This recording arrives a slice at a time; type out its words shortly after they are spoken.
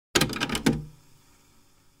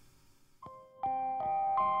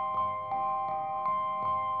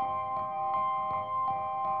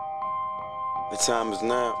time is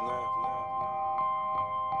now.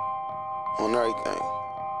 On everything.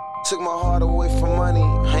 Took my heart away from money.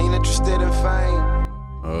 I ain't interested in fame.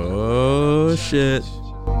 Oh shit.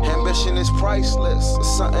 Ambition is priceless.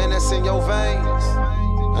 It's something that's in your veins.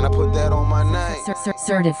 And I put that on my name.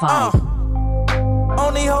 Certified.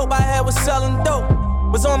 Only hope I had was selling dope.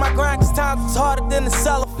 Was on my grind cause times was harder than the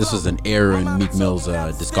seller. This was an era in Meek Mill's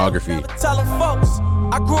discography. Telling folks,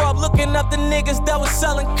 I grew up looking up the niggas that was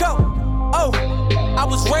selling coke. Oh, I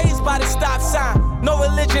was raised by the stop sign. No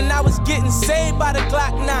religion, I was getting saved by the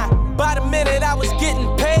Glock 9. By the minute, I was getting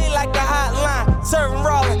paid like a hotline. Serving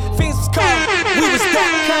rolling, fiends was calling. We was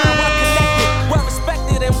that kind, well connected, well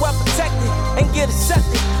respected and well protected, and get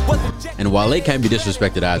accepted. And Wale can't be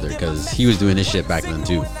disrespected either, because he was doing his shit back then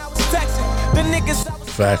too.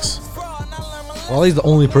 Facts. Wale's the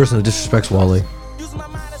only person that disrespects Wale.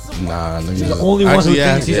 Nah, niggas. He's the only one who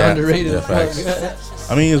thinks he's underrated. Yeah, facts.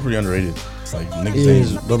 I mean, he's pretty underrated. Like niggas,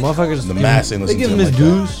 is, but motherfuckers, the mass ain't they listening give to him him his like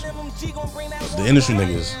dues. that. The industry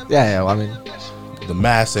niggas. Yeah, well, I mean, the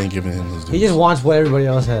mass ain't giving him his dues. he just wants what everybody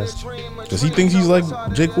else has. Cause he thinks he's like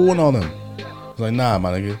J. Cole and all them. He's like, nah,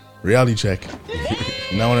 my nigga. Reality check.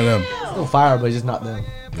 Not one of them. He's still fire, but he's just not them.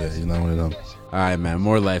 Yeah, he's not one of them. All right, man.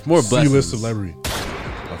 More life, more blessings. C-list celebrity.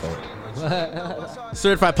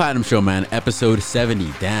 Certified Platinum Show, man. Episode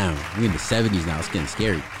 70. Damn, we in the 70s now. It's getting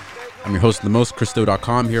scary. I'm your host of the most,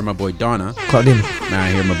 Christo.com. Here, my boy Donna. Claudine.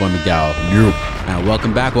 Man, here, my boy McDowell.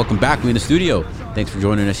 Welcome back. We in the studio. Thanks for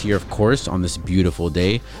joining us here, of course, on this beautiful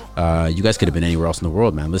day. You guys could have been anywhere else in the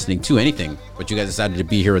world, man, listening to anything, but you guys decided to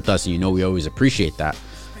be here with us, and you know we always appreciate that.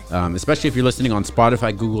 Especially if you're listening on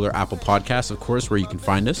Spotify, Google, or Apple Podcasts, of course, where you can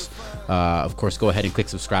find us. Of course, go ahead and click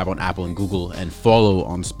subscribe on Apple and Google, and follow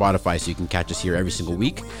on Spotify so you can catch us here every single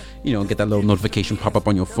week. You know, get that little notification pop up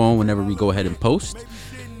on your phone whenever we go ahead and post.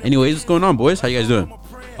 Anyways, what's going on, boys? How you guys doing?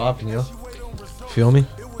 Popping, yo. Feel me?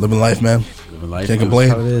 Living life, man. Living life. Can't complain.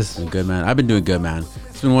 How it is. Doing good, man. I've been doing good, man.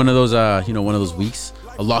 It's been one of those, one of those weeks.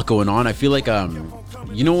 A lot going on. I feel like,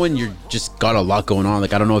 you know, when you're just got a lot going on.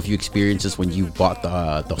 Like, I don't know if you experienced this when you bought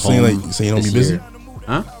the home. You saying you don't be busy?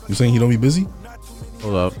 Huh? You saying you don't be busy?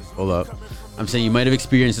 Hold up. I'm saying you might have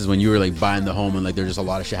experienced this when you were like buying the home and like there's just a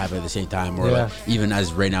lot of shit happening at the same time, or like even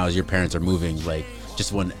as right now as your parents are moving, like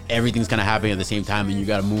just when everything's kind of happening at the same time and you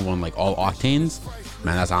got to move on like all octanes.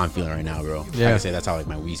 Man, that's how I'm feeling right now, bro. Yeah. I can say that's how like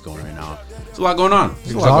my week's going right now. There's a lot going on.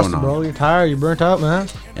 You're exhausted, bro. You're tired. You're burnt out, man.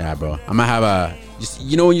 Yeah, bro. I'm gonna have just,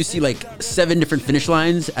 you know, when you see like 7 different finish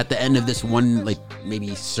lines at the end of this one, like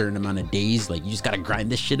maybe certain amount of days, like you just gotta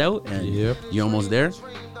grind this shit out and you're almost there.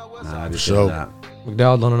 Nah, I sure. that.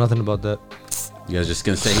 McDowell don't know nothing about that. You guys just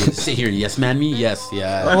gonna sit here and yes man me? Yes,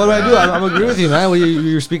 yeah. What do I do? I'm agree with you, man. Well,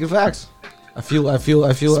 you're speaking facts. I feel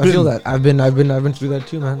that. I've been through that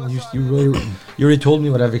too, man. You already told me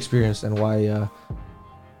what I've experienced and why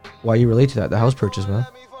you relate to that. The house purchase, man.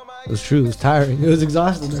 It was true. It was tiring. It was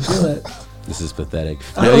exhausting. I feel that. This is pathetic.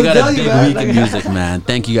 Now we got a big week of music, man.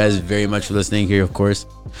 Thank you guys very much for listening here, of course.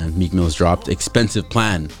 And Meek Mill's dropped Expensive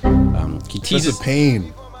Plan. He teases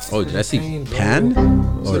pain. Oh, did I see pan?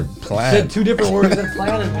 Or plan? Said 2 different words,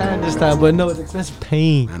 plan and pan this time, but no, it's expensive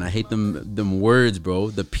pain. And I hate them words, bro.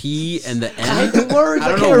 The P and the N. I hate the words. I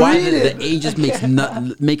don't know why the A just make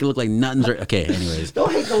it look like nothing's right. Okay, anyways.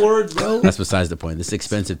 Don't hate the words, bro. That's besides the point. This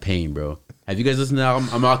Expensive Pain, bro. Have you guys listened to that album?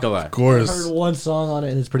 I'm not gonna lie. Of course. I heard one song on it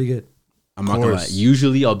and it's pretty good. I'm not gonna lie.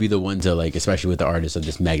 Usually I'll be the one to like, especially with the artists of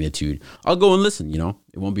this magnitude, I'll go and listen, you know.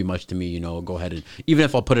 It won't be much to me, you know, I'll go ahead and even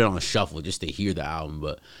if I'll put it on a shuffle just to hear the album.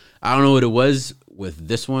 But I don't know what it was with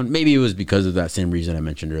this one. Maybe it was because of that same reason I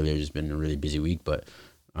mentioned earlier. It's just been a really busy week, but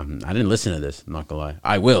I didn't listen to this. I'm not gonna lie.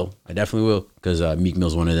 I will. I definitely will, because Meek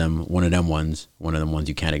Mill's one of them ones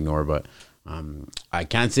you can't ignore. But I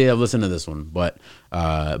can't say I've listened to this one. But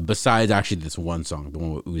besides actually this one song, the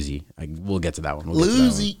one with Uzi, we'll get to that one.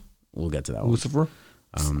 We'll get to that one. Lucifer.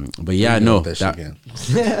 But yeah, no.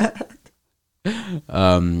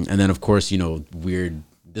 And then of course, you know, weird.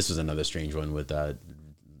 This was another strange one with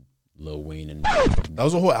Lil Wayne and. That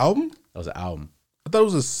was a whole album? That was an album. I thought it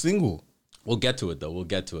was a single. We'll get to it though. We'll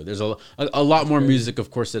get to it. There's a lot more music, of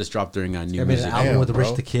course, that has dropped during new music. An album with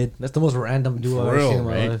Rich the Kid. That's the most random duo I've ever seen in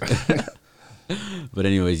my life. But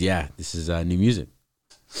anyways, yeah, this is new music.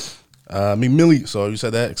 Meek Millie. So you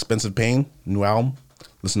said that Expensive Pain, new album.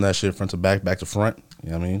 Listen to that shit front to back to front.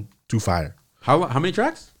 You know what I mean? 2 fire. How many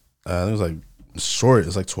tracks? I think it was like short.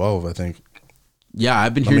 It's like 12, I think. Yeah,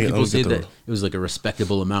 I've been hearing people say that it was like a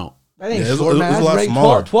respectable amount. I think it was a lot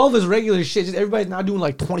smaller. 12 is regular shit. Just everybody's now doing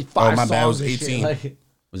like 25 songs. Oh, my bad. It was 18.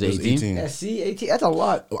 Was it 18? Yeah, see, 18. That's a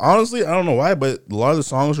lot. Honestly, I don't know why, but a lot of the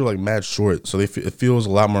songs are like mad short. So it feels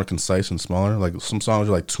a lot more concise and smaller. Like some songs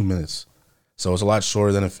are like 2 minutes. So it's a lot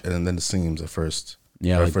shorter than it seems at first.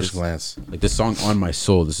 Yeah, at like first this, glance. like this song "On My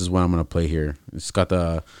Soul." This is what I'm gonna play here. It's got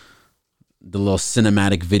the little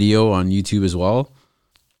cinematic video on YouTube as well.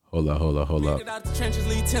 Hold up. Out the trenches,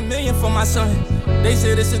 leave 10 million for my son. They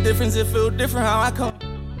said it's a difference, it feel different how I come.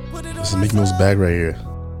 This is Meek Mill's bag right here.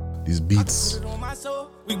 These beats.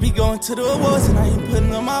 We be going to the awards and I ain't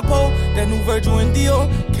putting on my pole. That new Virgil and Dior,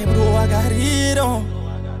 Capital, I got it on.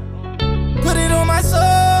 Put it on my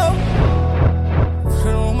soul. Put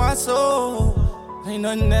it on my soul. Ain't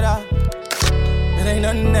nothing that I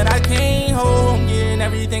can't hold. I'm getting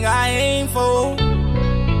everything I aim for.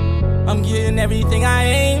 I'm getting everything I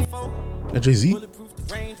aim for. Jay-Z?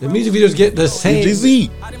 The music videos get the same. Jay-Z.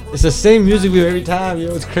 It's the same music video every time,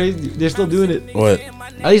 yo. It's crazy. They're still doing it. What?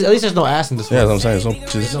 At least there's no ass in this Yeah, one. that's what I'm saying.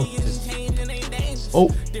 There's no, Oh,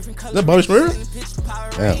 is that Bobby Shmurda?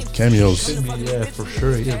 Yeah, cameos. yeah, for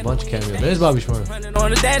sure. He has a bunch of cameos. There's Bobby Shmurda. On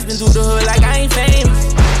the dash, been through the hood like I ain't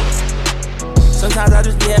famous. Sometimes I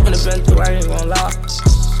just be having to been through, I ain't gonna lie.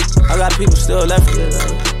 I got people still left here.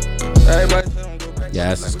 Everybody Yeah,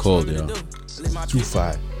 this is cold, yo.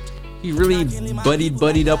 2-5. He really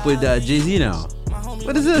buddied up with Jay-Z now.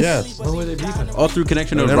 What is this? Yeah. When were they beefing? All through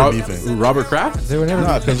connection to They're never beefing. Robert Kraft? They were never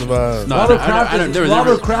Nah, beefing. because of No,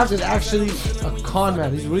 Robert Kraft is actually a con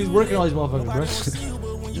man. He's working all these motherfuckers,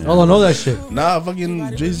 bro. I don't know that shit. Nah,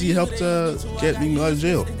 fucking Jay-Z helped get Meek Mill out of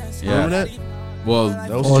jail. Yeah. Remember that? Well, was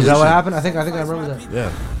Oh, is that what shit. happened? I think I remember that.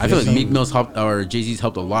 Yeah. I feel like Jay-Z. Meek Mill's helped, or Jay-Z's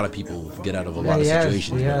helped a lot of people get out of a lot of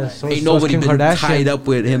situations. Yeah, so Ain't so nobody Kim been Kardashian. tied up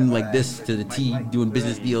with him like this to the T, doing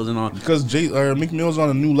business deals and all. Because Meek Mill's on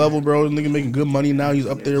a new level, bro. The nigga making good money now. He's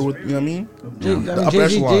up there with, you know what I mean? The upper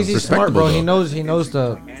echelon. Jay-Z's smart, bro. Respectable, He knows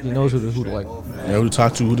who to like Yeah, who to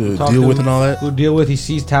talk to, who to talk deal to, with and all that. Who to deal with? He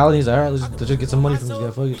sees talent. He's like, all right, let's just get some money from this guy.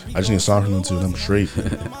 Fuck it. I just need a song from them too. I'm straight.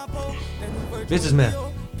 Businessman.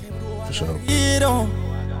 For sure. it on.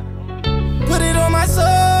 Put it on my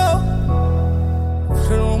soul.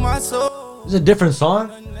 Put it on my soul. It's a different song.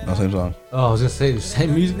 No, same song. Oh, I was gonna say the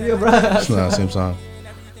same music video, bro. It's not same song.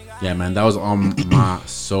 Yeah, man, that was on my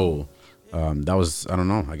soul. That was, I don't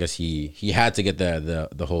know. I guess he had to get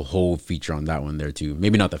the whole feature on that one there too.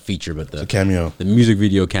 Maybe not the feature, but It's a cameo. the music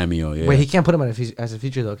video cameo. Yeah. Wait, he can't put him as a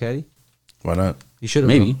feature though, can he? Why not? He should have.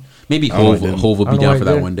 Maybe I don't know, Hove he didn't. will be down for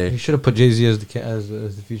that one He day. should have put Jay-Z as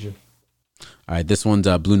the feature. All right, this one's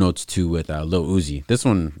Blue Notes 2 with Lil Uzi. This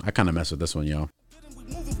one, I kind of mess with this one, yo.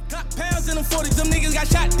 Got pounds in them 40s, them niggas got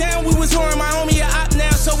shot down. We was whoring my homie a op now,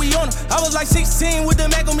 so we on her. I was like 16 with the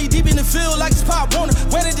Mac on me deep in the field like it's Pop Warner.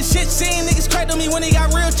 Where did the shit seeing niggas cracked on me when they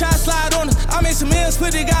got real, try to slide on her. I made some meals,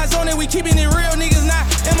 put the guys on it, we keeping it real, niggas not.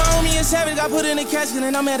 And my homie and Savage got put in the casket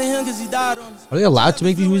and I'm mad at him cause he died on us. Are they allowed to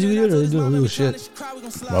make these music videos, or are they doing real shit?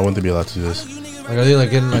 Why wouldn't they be allowed to do this? Like, are they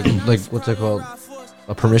like getting like what's it called?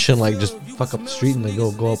 A permission, like just fuck up the street and like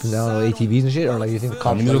go up and down with ATVs and shit, or like you think the I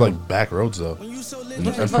cops? mean, these are like back roads though. And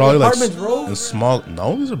like probably like apartments, bro. and small.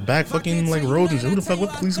 No, these are back fucking like roads and shit. Who the fuck? What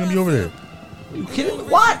police gonna be over there? Are you kidding me?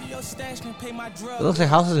 What? It looks like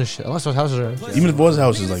houses and shit. Unless those houses are empty. Even if it was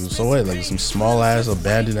houses, like so what? Like some small ass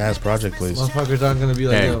abandoned ass project place. Motherfuckers aren't gonna be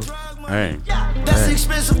like, Hey, yo. hey, That's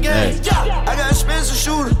expensive game. I got expensive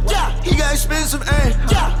shooter. He got expensive aim.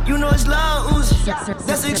 You know it's loud Uzi.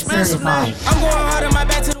 That's expensive name. I'm going hard in my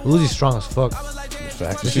back to the Uzi's strong as fuck.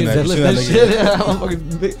 Facts. You You see seen that? You that seen shit? that nigga? Yeah, I'm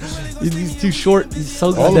fucking big. He's too short. He's so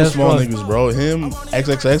All goddamn those small strong. niggas, bro. Him,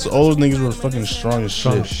 XXX, all those niggas were fucking strong as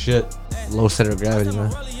Strong shit. as shit. Low center of gravity,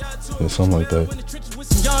 man. Yeah, something like that.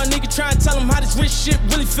 young nigga trying to tell him how this rich shit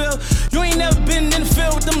really feel. You ain't never been in the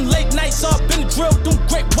field with them late nights up in the drill. Them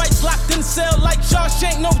great whites locked in the cell like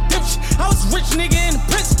Shawshank, no dipshit. I was a rich nigga in the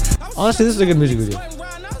prison. Honestly, this is a good music video.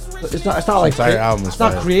 It's not like Entire album is it's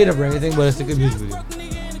not fire. creative or anything, but it's a good music video.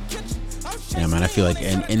 yeah, man. I feel like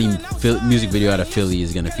any music video out of Philly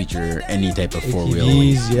is gonna feature any type of four wheel,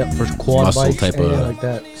 ATVs, yep, for quad muscle bikes, type anything of like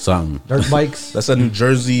that. something. Dirt bikes. That's that New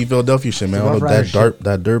Jersey, Philadelphia shit, man. Rough All of Rider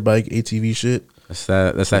that dirt bike ATV shit. That's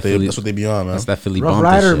that Philly. That's what they be on, man. That's that Philly Rough bump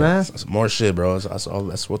Rider, shit. man. That's more shit, bro.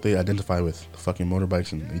 That's what they identify with. The fucking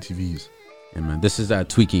motorbikes and ATVs. Yeah, man. This is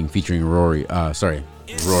Tweaking featuring Rory. Rory.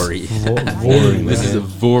 Rory, This is man. a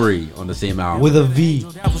Vory on the same album. With a V.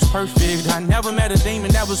 That was perfect. I never met a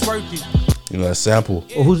demon that was worth it. You know that sample.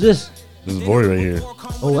 Oh, who's this? This is Vory right here.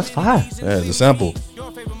 Oh, that's fire. Yeah, the sample.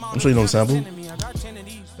 I'm sure you know the sample.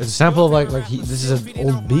 It's a sample of like this is an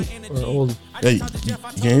old beat or old. Yeah, you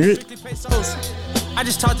can't hear it? I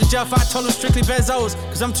just talked to Jeff. I told him strictly Bezos,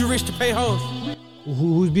 cause I'm too rich to pay hoes.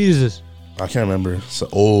 Whose beat is this? I can't remember. It's an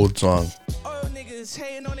old song. Old niggas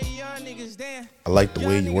hating on the young niggas, damn. I like the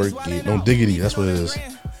way you work it. No diggity. That's what it is.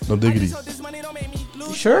 No diggity.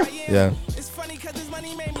 You sure? Yeah. It's funny cause this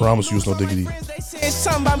money made me promise you, it's no diggity. It's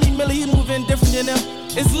something about me, Millie, you moving different than them.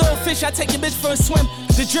 It's little fish, I take your bitch for a swim.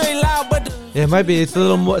 The jury loud, but the Yeah, it might be. It's a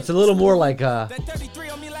little more. It's a little more like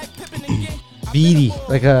beady,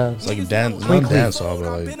 like a. It's like a dance, not Twinkly. dance song,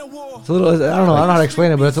 but like, It's a little. I don't know how to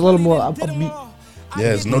explain it, but it's a little more.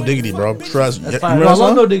 yeah, it's no diggity, bro. Trust. That's You fine. remember I that love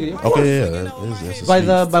song? No Diggity. Of course. Okay, yeah, that's By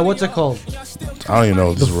sweet. by what's it called? I don't even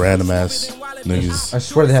know these random ass niggas. I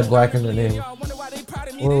swear they had black in their name.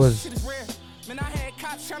 What was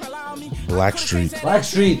Blackstreet.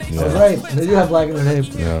 Blackstreet? Yeah. That's right. They do have black in their name.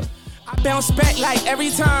 Yeah. I bounce back like every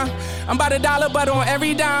time. I'm about $1, but on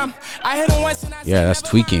every dime. I hit him once and I Yeah, that's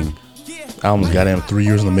tweaking. Album's goddamn 3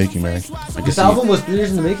 years in the making, man. This album was 3 years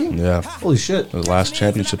in the making. Yeah. Holy shit! The last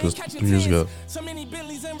championship was 3 years ago.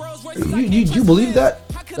 You believe that?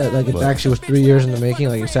 That like it actually was 3 years in the making.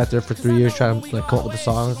 Like you sat there for 3 years trying to like come up with the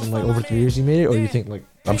songs, and like over 3 years you made it, or you think like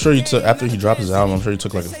I'm sure he took, after he dropped his album, I'm sure he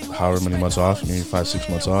took like however many months off, maybe 5-6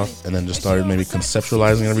 months off, and then just started maybe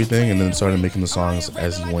conceptualizing everything, and then started making the songs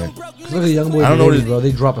as he went. 'cause look at Young Boy, I don't know what it- bro.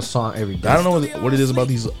 They drop a song every day. I don't know what it is about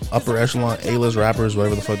these upper echelon A-list rappers,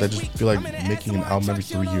 whatever the fuck, that just feel like making an album every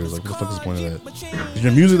 3 years. Like, what the fuck is the point of that?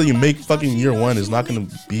 Your music that you make fucking year one is not going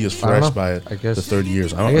to be as I don't fresh know. by I guess- the third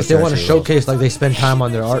years. I guess they understand want to shit. showcase like they spend time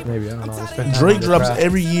on their art. Maybe I don't know. They spend time Drake on their drops craft.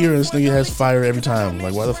 every year, and this nigga has fire every time.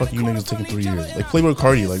 Like, why the fuck are you niggas taking 3 years? Like, Playboy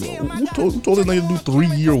Cardi, like, who told this nigga to do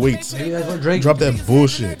 3-year waits? Maybe that's what Drake. Drop that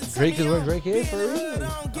bullshit. Drake is where Drake is for a reason.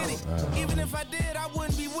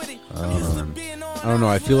 I don't know.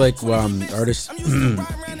 I feel like artists.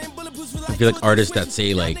 I feel like artists that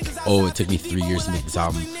say like, "Oh, it took me 3 years to make this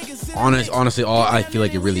album." Honestly, all I feel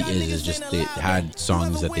like it really is just they had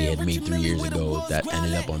songs that they had made 3 years ago that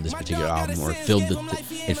ended up on this particular album, or it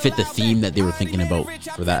fit the theme that they were thinking about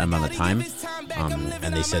for that amount of time.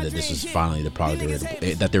 And they said that this was finally the product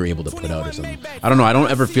that they were able to put out or something. I don't know. I don't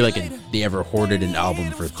ever feel like they ever hoarded an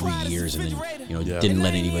album for 3 years and then didn't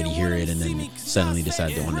let anybody hear it and then suddenly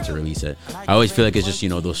decided they wanted to release it. I always feel like it's just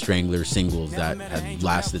those Strangler singles that have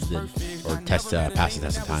lasted or passed the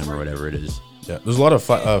test of time or whatever it is. Yeah, there's a lot of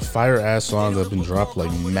fire ass songs that have been dropped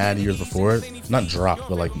like mad years before it. Not dropped,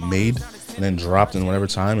 but like made and then dropped in whatever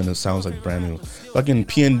time, and it sounds like brand new. Fucking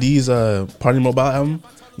PND's Party Mobile album.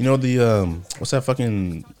 You know the what's that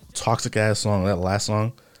fucking toxic ass song? That last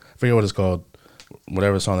song, I forget what it's called.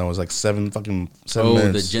 Whatever song that was like 7 minutes.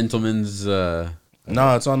 The Gentleman's.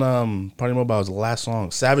 No, it's on Party Mobile's last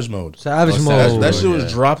song, Savage Mode. Savage That Mode. shit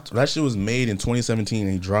was dropped. That shit was made in 2017,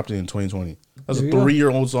 and he dropped it in 2020. That's a There you go.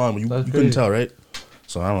 3-year-old song, but you That's couldn't crazy. tell, right?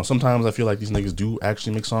 So I don't know. Sometimes I feel like these niggas do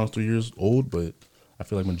actually make songs 3 years old, but I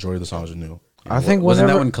feel like majority of the songs are new. I think Wasn't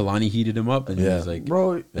that whenever, when Kalani heated him up and he Yeah. was like,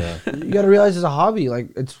 bro, you gotta realize it's a hobby.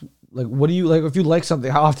 Like it's like, what do you like? If you like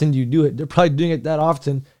something, how often do you do it? They're probably doing it that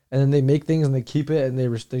often, and then they make things and they keep it, and they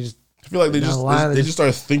just. I feel like they Down just the line, they they just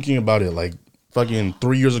started thinking about it. Like fucking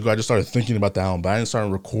 3 years ago, I just started thinking about the album, but I didn't start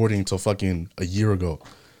recording until fucking a year ago.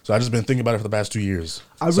 So I just been thinking about it for the past 2 years.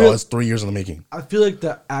 It's 3 years in the making. I feel like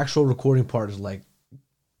the actual recording part is like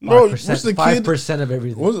Bro, 5%, Rich the Kid. 5% of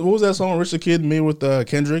everything. What was that song Rich the Kid made with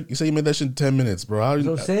Kendrick? You said he made that shit in 10 minutes, bro. How That's you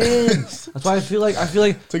what I'm saying. That's why I feel like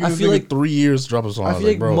taking this nigga 3 years to drop a song? I feel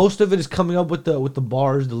like bro, most of it is coming up with the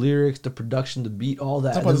bars, the lyrics, the production, the beat, all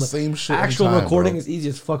that. Talk And about then, the same shit every Actual time, recording bro. is easy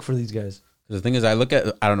as fuck for these guys. the thing is, I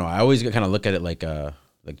don't know. I always kind of look at it like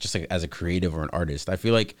just like as a creative or an artist. I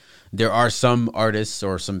feel like there are some artists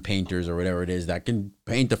or some painters or whatever it is that can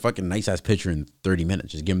paint a fucking nice ass picture in 30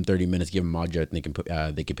 minutes. Just give them 30 minutes, give them object, and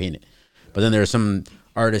they can paint it. But then there are some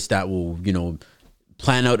artists that will,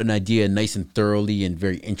 plan out an idea nice and thoroughly and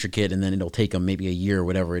very intricate, and then it'll take them maybe a year or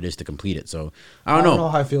whatever it is to complete it. So I don't know.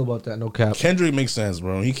 how I feel about that. No cap. Kendrick makes sense,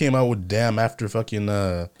 bro. He came out with Damn after fucking.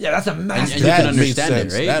 Yeah, that's a And masterpiece. you can That made understand it,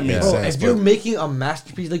 sense. right? That made Yeah. Bro, sense. if you're but- making a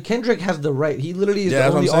masterpiece, like Kendrick has the right. He literally is Yeah, the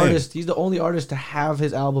that's what only I'm saying. artist. He's the only artist to have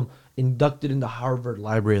his album inducted into Harvard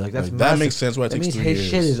Library. Like that's Like, that massive. makes sense why it That takes means 3 his years.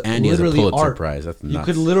 shit is And he has a literally Pulitzer art. Prize. That's You nuts.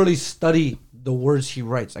 could literally study the words he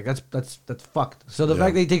writes. Like that's fucked. So the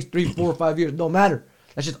fact that he takes 3, 4, 5 years don't matter.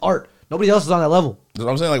 That's just art. Nobody else is on that level. That's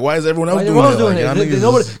what I'm saying. Like, why is everyone else Why doing everyone's it? doing Like, it? y'all niggas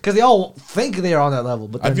Nobody, is- because they all think they are on that level,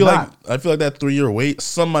 but I they're feel not. like that 3 year wait.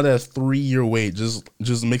 Some of that 3 year wait just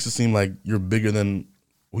makes it seem like you're bigger than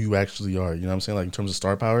who you actually are. You know what I'm saying? Like in terms of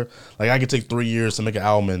star power. Like I could take 3 years to make an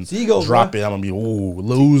album and Ego, drop bro. it. I'm gonna be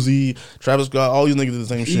Lil Uzi, Travis Scott, all these niggas do the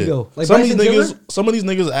same shit. Ego. Like some of these Bryson niggas, Tiller? some of these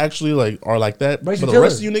niggas actually like are like that. Bryson but the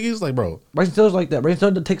rest of Tiller. you niggas, like, bro, Bryson Tiller's like that. Bryson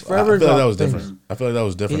Tiller takes I forever. feel to like that drop was things. different. I feel like that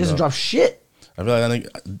was He different. doesn't though. drop shit. I feel like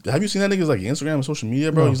that nigga. Have you seen that nigga's like Instagram and social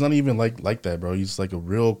media, bro? No. He's not even like that, bro. He's like a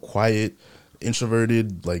real quiet,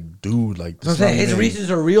 introverted like dude. Like I'm saying his reasons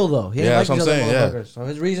are real though. He Yeah, ain't that's what I'm saying, yeah. So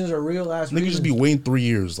his reasons are real ass. Nigga just be waiting 3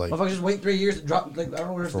 years. Like, Motherfuckers just wait 3 years to drop. Like, I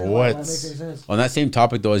don't understand For why what? that makes any sense. On that same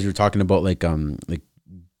topic though, as you were talking about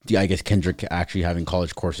I guess Kendrick actually having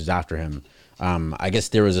college courses after him. I guess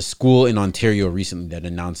there was a school in Ontario recently that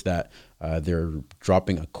announced that they're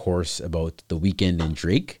dropping a course about The Weeknd and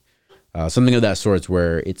Drake. Something of that sort,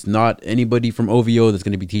 where it's not anybody from OVO that's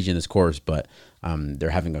going to be teaching this course, but they're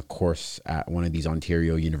having a course at one of these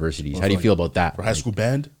Ontario universities. How do you feel about that? for high school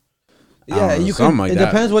band. Yeah, you something can. like It that.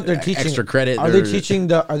 depends what they're teaching. Extra credit. Are they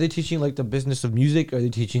teaching Are they teaching like the business of music? Or are they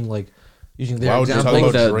teaching like using their Why would you talk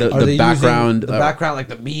examples? about Drake? Are the they background? using the background, like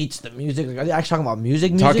the beats, the music. Like, are they actually talking about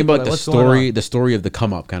music? Talking about Like, the what's going on? story of the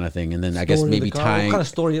come up kind of thing, and then I guess Story of maybe the come up. What tying kind of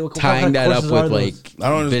story? What tying kind of that up courses are with those? like I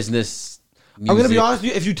don't business. I'm gonna be music. honest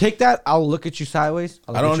with you. If you take that, I'll look at you sideways.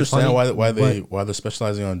 I don't understand why they're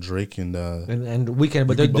specializing on Drake and and Weekend,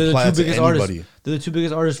 but You they're can the apply it two to biggest artists. anybody. They're the two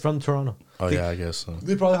biggest artists from Toronto. oh yeah, I guess so.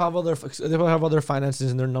 They probably have other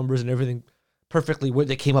finances and their numbers and everything perfectly where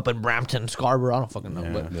they came up in Brampton, Scarborough. I don't fucking know.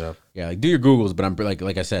 But Yeah. Yeah, like do your Googles, but I'm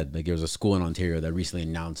like I said, like there was a school in Ontario that recently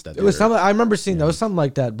announced that it was they're- something I remember seeing. That was something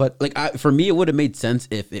like that. But like for me, it would have made sense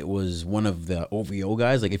if it was one of the OVO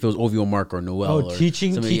guys, like if it was OVO Mark or Noel. or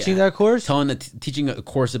teaching somebody, that course. teaching a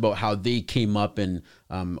course about how they came up and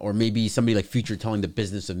or maybe somebody like Future telling the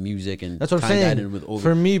business of music and That's what I'm tying saying. that in with OVO.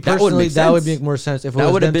 For me That would personally, make that would sense. make more sense if it That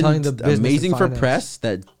was would have them telling been the business amazing and for finance. press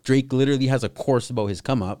that Drake literally has a course about his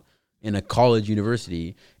come up in a college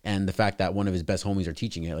university, and the fact that one of his best homies are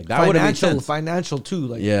teaching it, like that would have made sense. Financial too.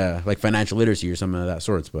 Like Yeah, like financial literacy or something of that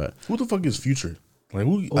sorts. But Who the fuck is Future? Like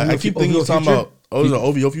who? OVO I keep thinking he's talking Future? about. Oh, is it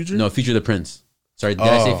OVO Future? no, Future the Prince. Sorry, did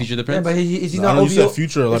I say Future the yeah, Prince? but is he I not know you said OVO?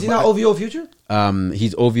 Future, Is like, he not but OVO Future?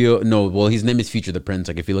 He's OVO. No, well, his name is Future the Prince.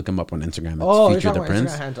 Like if you look him up on Instagram, it's Oh, you're Future talking the about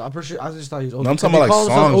Prince. Instagram handle. I'm pretty sure. I just thought he was OVO. No, I'm talking They about, call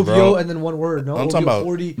like, themselves songs, OVO bro. and then one word. No, I'm OVO talking about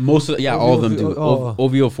 40. Most of all of them do. Oh.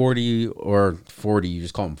 OVO 40 or 40. You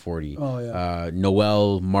just call them 40. Oh, yeah.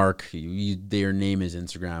 Noel, Mark. Their name is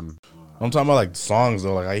Instagram. I'm talking about like songs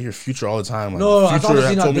though. Like I hear Future all the time. Like, No, I Future thought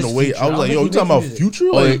had not told me to this wait. Future. I was I like, don't yo, you think talking he about makes Future?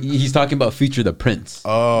 Oh, Like, he's talking about Future the Prince.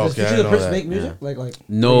 oh, Does okay. I Future the know Prince that. make music? Yeah. Like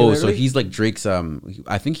No, so regularly? he's like Drake's.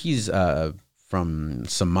 I think he's from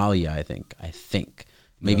Somalia. I think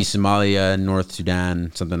maybe Somalia, North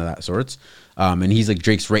Sudan, something of that sorts. And he's like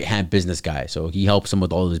Drake's right hand business guy. So he helps him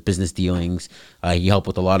with all his business dealings. He helped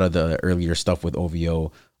with a lot of the earlier stuff with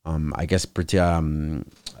OVO. I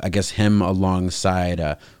guess him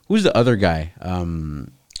alongside who's the other guy?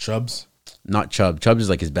 Chubbs. Not Chubb. Chubb is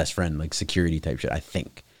like his best friend, like security type shit, I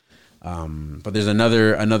think. But there's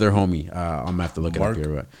another homie. I'm gonna have to look Mark? it up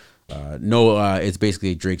here, but no, it's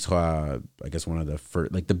basically Drake's. I guess one of the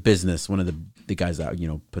first, like the business, one of the guys that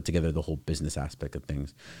put together the whole business aspect of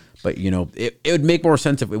things. But it would make more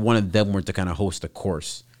sense if one of them were to kind of host a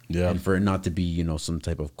course, Yeah. and for it not to be some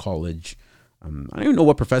type of college. I don't even know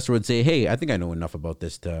what professor would say, "Hey, I think I know enough about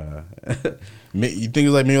this to." You think it's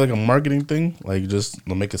like maybe like a marketing thing, like just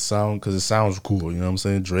to make it sound because it sounds cool. You know what I'm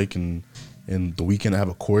saying? Drake and The Weeknd have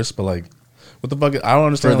a course, but like, what the fuck? I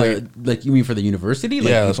don't For understand. like you mean for the university? Like,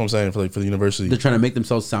 Yeah, that's what I'm saying for the university. they're trying to make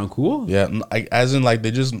themselves sound cool. Yeah, as in like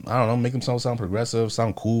they just I don't know, make themselves sound progressive,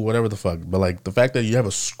 sound cool, whatever the fuck. But like the fact that you have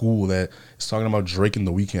a school that is talking about Drake and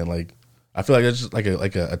The Weeknd, like I feel like that's just like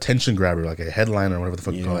a attention grabber, like a headliner or whatever the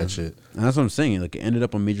fuck you call that shit. And that's what I'm saying. Like it ended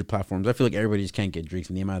up on major platforms. I feel like everybody just can't get Drake's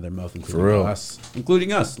name out of their mouth, including real.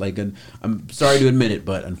 including us. Like, and I'm sorry to admit it,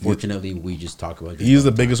 but unfortunately, we just talk about Drake. He's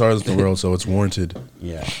the biggest artist in the world, so it's warranted.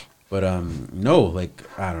 Yeah, but no, like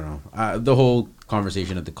I don't know. The whole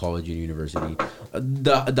conversation at the college and university,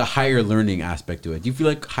 the higher learning aspect to it. Do you feel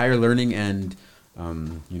like higher learning and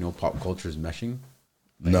pop culture is meshing?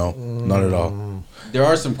 No, not at all. There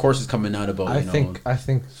are some courses coming out about. I think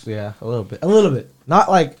yeah, a little bit. Not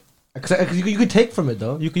like because you could take from it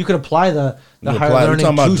though. You could apply the higher We're learning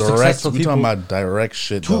talking to about direct. successful We're people. talking about direct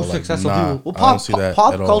shit. To Though. Like, successful nah, people. Well, I don't see that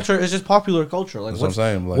pop at all. culture is just popular culture. Like That's what I'm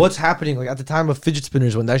saying, like- what's happening? Like at the time of fidget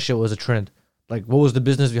spinners, when that shit was a trend. Like what was the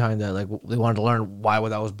business behind that? Like they wanted to learn why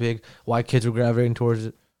that was big, why kids were gravitating towards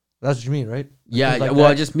it. That's what you mean, right? Yeah, Things like well,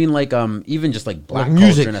 that. I just mean like even just like black Like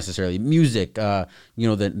music. culture necessarily, music.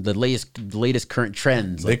 The latest current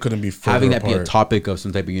trends. They like, couldn't be further having that be a apart. topic of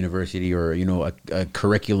some type of university or a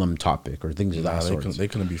curriculum topic or things of Nah, that sort. they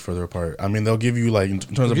couldn't be further apart. I mean, they'll give you like in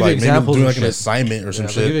terms of give you like maybe examples doing of like an shit. assignment or some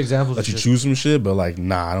they'll shit. give you examples Let of you shit. choose some shit, but like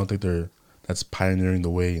nah, I don't think that's pioneering the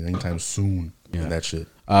way anytime soon. Yeah. In that shit.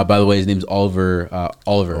 By the way, his name's Oliver.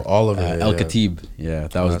 Oliver. Oliver, yeah, El yeah. Khatib. Yeah,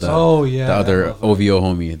 that was the yeah, other I love OVO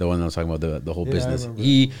homie, the one that was talking about the whole Yeah, I business.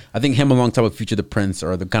 remember. I think him alongside with Future the Prince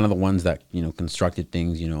are the kind of the ones that constructed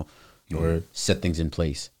things. Word. set things in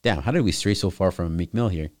place. Damn, how did we stray so far from Meek Mill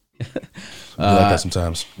here? Be like that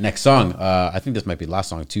sometimes. Next song, I think this might be the last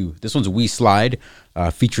song too. This one's We Slide,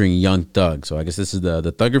 featuring Young Thug. So I guess this is the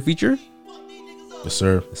Thugger feature. Yes,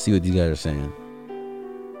 sir. Let's see what these guys are saying.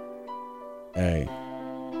 Hey.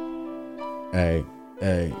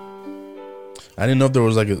 I didn't know if there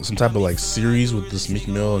was like some type of like series with this Meek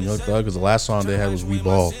Mill and Young Thug, because the last song they had was We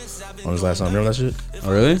Ball on his last song. Remember that shit?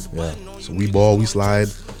 Oh, really? Yeah. So We Ball, We Slide.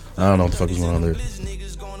 I don't know what the fuck was going on there.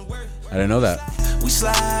 I didn't know that. We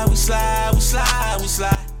slide, we slide, we slide, we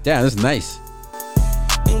slide. Damn, this is nice.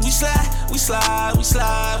 And we slide, we slide, we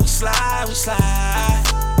slide, we slide, we slide.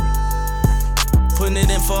 Putting it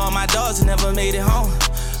in for all my dogs that never made it home.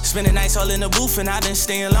 Spending nights all in the booth and I didn't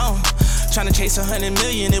stay alone. Trying to chase 100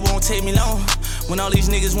 million, it won't take me long. When all these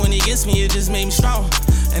niggas went against me, it just made me strong.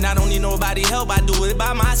 And I don't need nobody help, I do it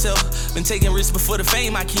by myself. Been taking risks before the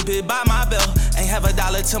fame, I keep it by my belt. Ain't have a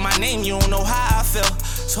dollar to my name, you don't know how I felt.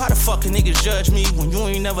 So how the fuck can niggas judge me when you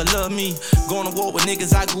ain't never loved me? Going to war with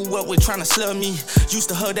niggas I grew up with trying to slug me. Used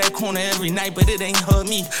to hug that corner every night, but it ain't hug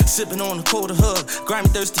me. Sipping on the cold hug, grimy,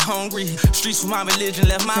 thirsty, hungry. Streets for my religion,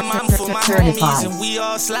 left my mama for my homies. And we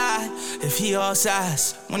all slide, if he all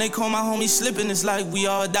size. When they call my homies slipping, it's like we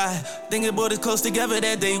all die. Thinking about it close together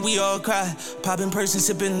that day, we all cry. Popping person,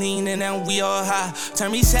 sipping lean, and now we all high.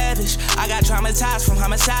 Turn me savage, I got traumatized from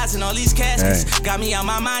homicides and all these caskets. Hey. Got me out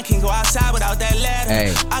my mind, can't go outside without that ladder.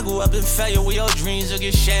 Hey. I grew up in failure where your dreams will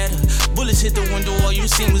get shattered. Bullets hit the window, all you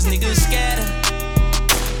seen was niggas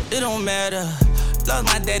scattered. It don't matter. Lost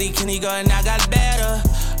my daddy, Kenny Garden, I got better.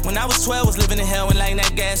 When I was 12, was living in hell and like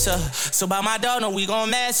that gas up. So by my dog, no, we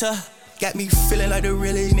gon' match her. Got me feeling like the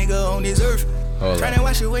realest nigga on this earth. Trying to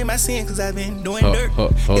wash away my sin, cause I've been doing dirt.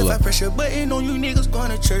 If I press a button on you niggas going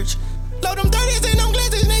to church. Load them 30s and them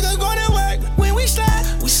glasses, niggas going to work. When we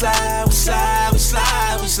slide, we slide, we slide, we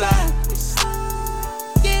slide, we slide.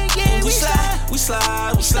 Yeah, yeah, we slide, we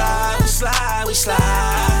slide, we slide, we slide, we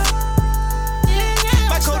slide.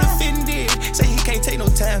 My code offended, say he can't take no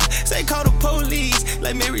time. Say call the police,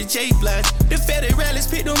 like Mary J. Blige. The federalists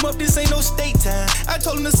picked him up, this ain't no state time. I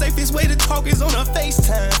told him the safest way to talk is on a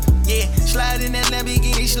FaceTime. Yeah, slide in that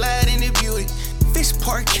Lamborghini, slide in the Buick. Fish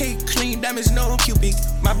parquet, clean diamonds, no Cupid.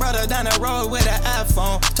 My brother down the road with an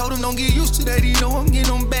iPhone. Told him don't get used to that, you know I'm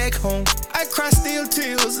getting them back home. I cry still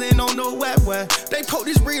tears and don't know why. They poked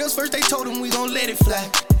his burritos first, they told him we gon' let it fly.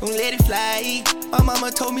 Gon' let it fly. My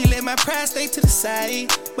mama told me let my pride stay to the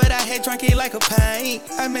side. But I had drunk it like a pint.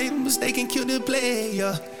 I made a mistake and killed the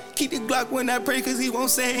player. Keep the Glock when I pray cause he won't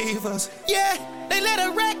save us. Yeah, they let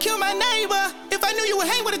a rat kill my neighbor. If I knew you would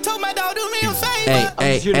hang, would've told my dog do me a favor.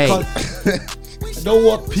 Hey. I don't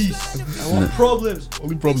want peace. I want problems.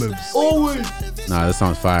 Only problems. Always. Nah, this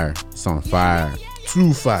song's fire. This song's fire.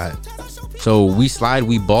 True fire. So We Slide,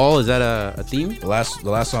 We Ball, is that a theme? The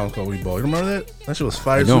last song called We Ball. You remember that? That shit was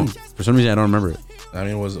fire I don't. too. For some reason, I don't remember it. I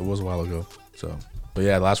mean, it was a while ago. So, but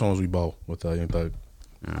yeah, the last one was We Ball with Young Thug.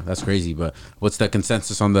 Yeah, that's crazy. But what's the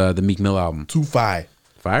consensus on the Meek Mill album? Too fire.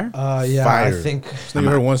 Fire? Yeah, Fire. I think. You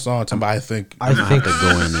heard one song, but I think. I think to go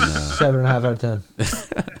in and 7.5 out of 10.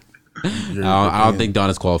 I don't think Don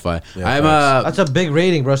is qualified. Yeah, I'm That's a big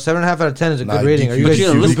rating, bro. 7.5 out of 10 is a good rating. Are you but guys you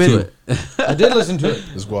didn't listen to it. I did listen to it.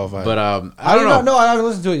 Disqualified. But I don't know. No, I haven't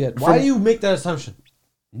listened to it yet. Why do you make that assumption?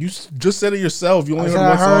 You just said it yourself. You only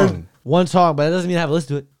I heard heard one song. one song, but that doesn't mean I haven't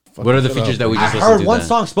listened to it. what are the features that we just I listened heard to? one then?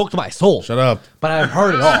 song spoke to my soul. Shut up. But I've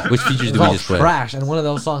heard it all. Which features It did was we all just play? trash, and one of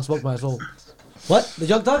those songs spoke to my soul. What? The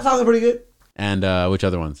Young Thug songs are pretty good. And which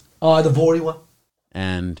other ones? The Vori one.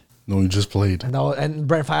 And No, you just played. And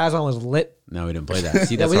Brent Fayez one was lit. no, we didn't play that.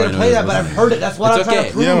 See, Yeah, that's we how I didn't know play it that, but wasn't. I've heard it. That's what I'm It's trying okay.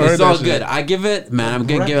 to prove. Yeah, I heard It's all that good. shit. I give it, man. I'm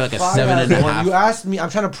gonna give it like a Brent 7.5. Fayez one. You asked me. I'm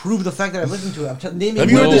trying to prove the fact that I listened to it. I'm naming.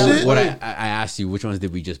 Have you heard one this of them. shit? What I asked you, which ones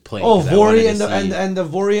did we just play? Oh, 'Cause I wanted Vori to and the see. and the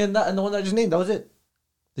Vori and the one that I just named. That was it.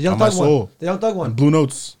 The Young On My Thug one. Soul. The Young Thug one. Blue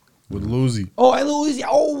Notes with Luzi. Oh, and Louisiana.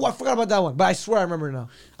 Oh, I forgot about that one. But I swear I remember it now.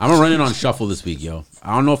 I'm gonna run it on shuffle this week, yo.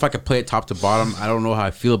 I don't know if I could play it top to bottom. I don't know how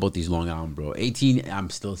I feel about these long albums, bro. 18, I'm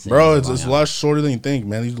still saying. Bro, it's a lot shorter than you think,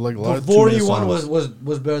 man. These are like a lot The of 40 2-minute one songs.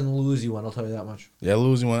 was better than the Luzi one. I'll tell you that much. Yeah,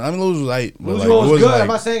 Luzi one. I mean, Luzi was light. But Luzi like, one it was good. like, I'm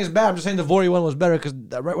not saying it's bad. I'm just saying the Vori one was better because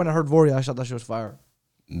right when I heard Vori, I thought that shit was fire.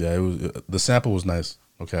 Yeah, it was. The sample was nice.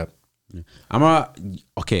 Okay.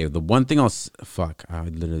 Okay, the one thing fuck, I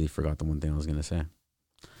literally forgot the one thing I was gonna say.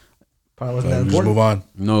 Probably wasn't that Just important. move on.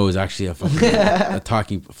 No, it was actually a fucking a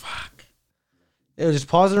talking. Fuck. Yeah, just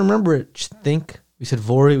pause and remember it. Just think. We said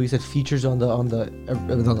Vori. We said features on this album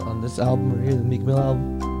right here, the Meek Mill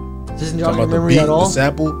album. This isn't Talking jogging your about the memory beat, at all. the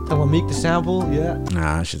sample. Talking about Meek the sample. Yeah.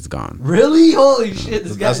 Nah, that shit's gone. Really? Holy shit!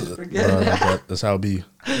 This guy's That's, forgetting. that's how it be.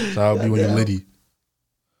 That's how it be when you're litty.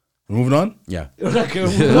 Moving on. Yeah.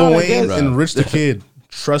 Lil Wayne and Rich the Kid.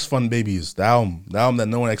 Trust Fund Babies. The album that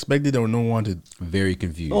no one expected or no one wanted. Very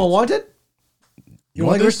confused. No one wanted? You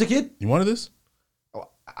want this? Rich the Kid? You wanted this?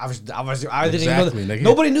 I didn't Exactly, even know. nigga.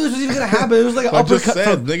 Nobody knew this was even gonna happen. It was like an I just uppercut.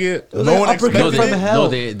 said, nigga. was No like one uppercut expected from it. hell.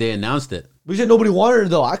 No, they announced it. We said nobody wanted it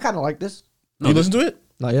though. I kind of like this. You listen to it?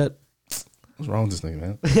 Not yet. What's wrong with this nigga,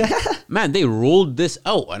 man? Man, they rolled this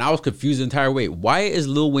out, and I was confused the entire way. Why is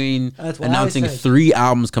Lil Wayne That's what announcing I said. 3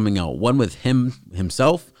 albums coming out? One with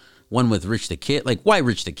himself, one with Rich the Kid. Like, why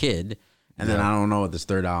Rich the Kid? And then I don't know what this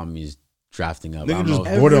 3rd album he's drafting up. I Nigga don't just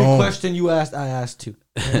know. bored at Every home. question you asked, I asked too.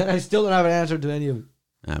 I still don't have an answer to any of it.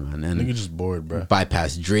 Yeah, man. Nigga And just bored, bro.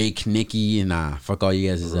 bypass Drake, Nicki, and fuck all you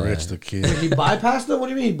guys. Rich the Kid. He bypassed them? What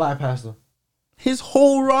do you mean he bypassed them? His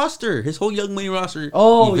whole roster, his whole Young Money roster.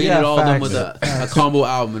 Oh, he yeah, all of them facts. with a combo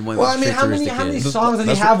album and went. Well, I mean, straight how to Rich many the how many Kid. songs does he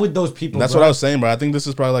That's have with those people? That's bro? what I was saying, bro. I think this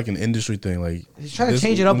is probably like an industry thing. Like He's trying to this-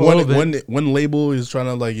 change it up a one, little bit. One label is trying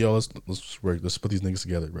to like, yo, let's work. Let's put these niggas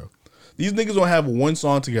together, bro. These niggas don't have one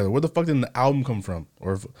song together. Where the fuck did the album come from?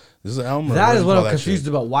 Or if, is this an album? Or That do is you what call I'm that confused shit?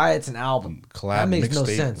 about. Why it's an album? Collab, That makes no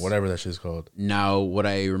mixtape, sense. Whatever that shit's called. Now, what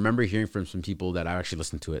I remember hearing from some people that I actually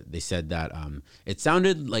listened to it, they said that it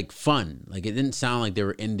sounded like fun. Like it didn't sound like they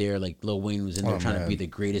were in there like Lil Wayne was in there trying to be the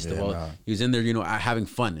greatest of all. nah. He was in there, having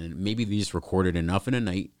fun, and maybe they just recorded enough in a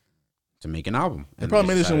night to make an album. They probably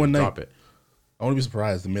made this in decided one to night. drop it. I wouldn't be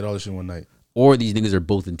surprised. They made all this shit in one night. Or these niggas are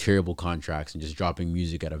both in terrible contracts and just dropping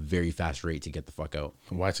music at a very fast rate to get the fuck out.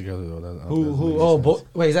 Why together though?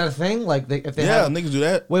 Wait, is that a thing? Like if they Yeah, have, niggas do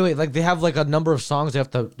that. wait, like they have like a number of songs they have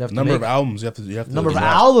to Number of make. albums you have to Number of drop.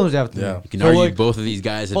 albums they have to Yeah. make. You can So, argue like, both of these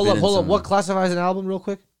guys have hold been up, in hold up. some- What classifies an album, real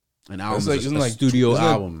quick? an album, like- is isn't a like studio isn't it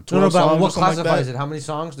album. 12 But songs or what something like classifies that? it? How many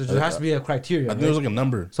songs? There has to be a criteria. I think right? it was like a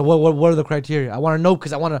number. So what are the criteria? I want to know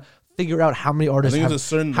because I want to figure out how many artists think have, it's a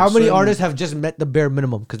certain- how many certain- artists have just met the bare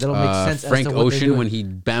minimum because that'll make sense. Frank as to what they're Ocean doing. when he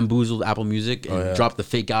bamboozled Apple Music and dropped the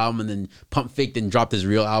fake album and then pump faked and dropped his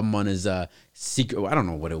real album on his secret. I don't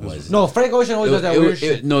know what it was. No, Frank Ocean always does that weird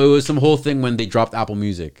shit. No, it was some whole thing when they dropped Apple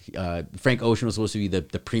Music. Frank Ocean was supposed to be the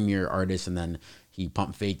premier artist, and then he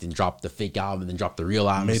pump faked and dropped the fake album and then dropped the real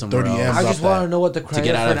album Made somewhere 30 else. M's I off just want to that. know what the get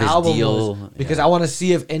criteria out for of an his album deal. was because Yeah. I want to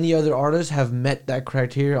see if any other artists have met that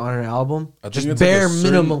criteria on an album. I think Just it's like a bare certain-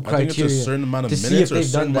 minimum I think it's criteria a certain amount of to see if minutes or a they've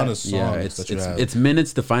certain done amount of that. Yeah, songs it's that you it's, have it's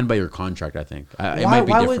minutes defined by your contract. I think it Why, might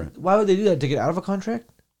be why different. would why would they do that to get out of a contract?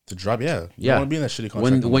 to drop. Yeah, you Yeah. don't want to be in that shitty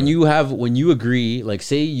contract. when you agree, like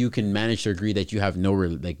say you can manage to agree that you have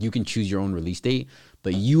like you can choose your own release date,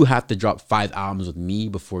 but you have to drop 5 albums with me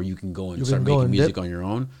before you can go and You start can go making and music dip. on your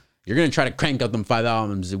own. You're gonna try to crank out them 5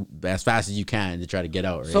 albums as fast as you can to try to get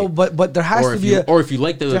out, right? So, but there has or to if be you, or if you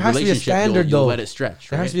like the there has to be a relationship, standard you'll though. let it stretch.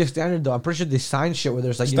 There Right? has to be a standard though. I'm pretty sure they sign shit where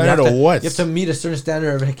there's like Standard you have of to, what? You have to meet a certain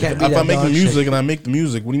standard. It can't be If that I'm making dog music shit. and I make the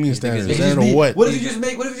music, what do you mean standard? It can Standard Just of be- what? What if you just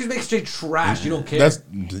make straight trash? You don't care. That's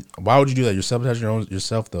why would you do that? You're sabotaging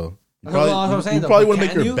yourself though. You That's what I'm saying, you though, probably but wouldn't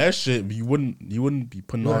make can your you? best shit, but you wouldn't be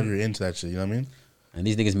putting all your into that shit. You know what I mean? And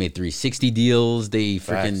these niggas made 360 deals. They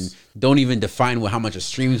freaking Facts. don't even define how much a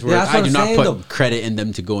stream's worth. Yeah, that's I what do I'm not saying, put though. credit in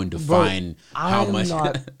them to go and define how much.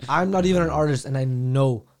 I'm not even an artist, and I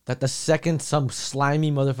know that the second some slimy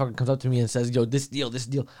motherfucker comes up to me and says, "Yo, this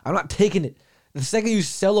deal," I'm not taking it. The second you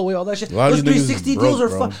sell away all that shit, A lot of those these niggas is 360 broke, deals are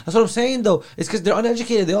bro. fun. That's what I'm saying, though. It's because they're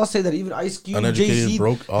uneducated. They all say that. Even Ice Cube, Uneducated, Jay-Z,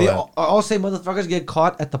 broke, all they that. all say motherfuckers get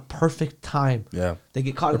caught at the perfect time. Yeah. They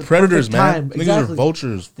get caught They're at the predators, perfect man. time. Niggas are Exactly.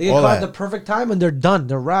 vultures. They get all caught that. at the perfect time and they're done.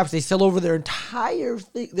 They're raps. They sell over their entire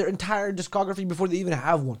thing, their entire discography before they even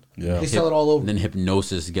have one. Yeah. They sell it all over. And then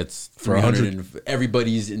Hypnosis gets For 300 100 and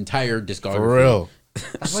everybody's entire discography. For real.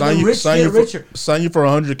 why the rich get richer. Sign you for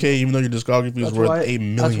 100K, even though your discography is That's worth why, 8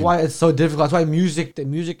 million. That's why it's so difficult. That's why the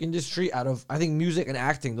music industry, I think music and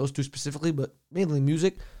acting, those two specifically, but mainly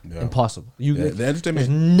music, impossible. Yeah, There's the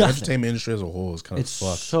entertainment industry as a whole is kind of It's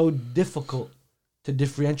fucked. so difficult to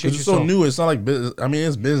differentiate It's yourself. so new. It's not like business. I mean,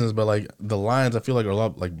 it's business, but like the lines, I feel like are a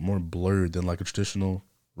lot like more blurred than like a traditional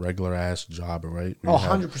regular ass job, right? Where Oh, you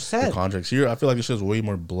have 100%. the contracts here, I feel like this shit's way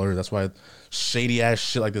more blurred. That's why shady ass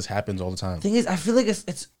shit like this happens all the time. Thing is, I feel like is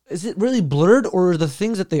it really blurred, or are the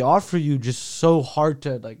things that they offer you just so hard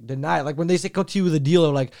to like deny? Like when they say come to you with a deal,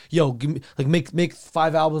 or like, yo, give me like make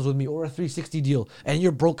 5 albums with me, or a 360 deal, and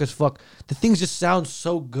you're broke as fuck. The things just sound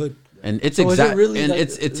so good. And it's So is it exactly, really and like-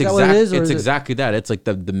 it's is that what it is, or it's is it- exactly that. It's like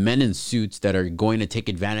the men in suits that are going to take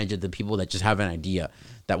advantage of the people that just have an idea,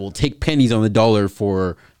 that will take pennies on the dollar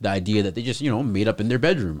for the idea that they just made up in their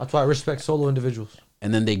bedroom, That's why I respect solo individuals.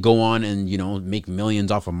 and then they go on and make millions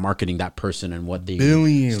off of marketing that person and what they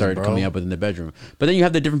Billions, started bro. coming up with in the bedroom. But then you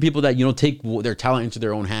have the different people that take their talent into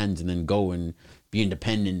their own hands and then go and be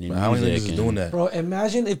independent in How many niggas music. is and- doing that? Bro,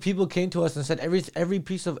 imagine if people came to us and said every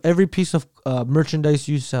piece of merchandise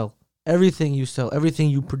you sell, everything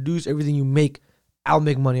you produce, everything you make, I'll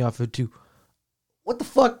make money off it too. What the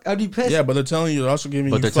fuck? I'd be pissed. Yeah, but they're telling you, they're also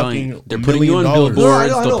giving But you they're telling fucking they're putting you on $1 million.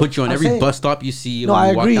 billboards. No, I know. They'll put you on I'm every saying- bus stop you see. No, when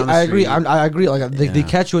I you walk agree. down the I agree. street. I agree. Like they Yeah.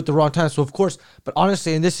 catch you at the wrong time. So of course, but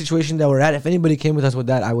honestly, in this situation that we're at, if anybody came with us with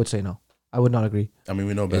that, I would say no. I would not agree. I mean,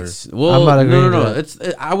 we know better. Well, I'm not agreeing no. to that. It's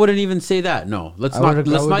I wouldn't even say that. No, let's I not. would-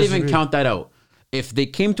 I Let's would not even disagree. count that out. If they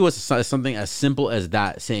came to us as something as simple as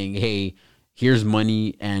that, saying, "Hey, here's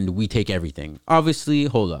money, and we take everything." Obviously,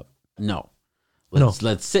 hold up. No.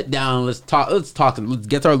 Let's sit down. Let's talk. Let's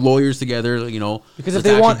get our lawyers together. You know, Because if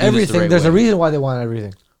let's they want actually do this the everything, right there's a way. reason why they want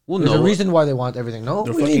everything. Well, There's no. a reason why they want everything. No,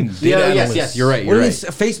 They're what do you fucking mean? data Yeah, analysts. yes, you're right. What You're do you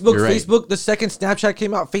right. mean? Facebook, You're right. Facebook. The second Snapchat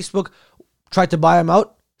came out, Facebook tried to buy them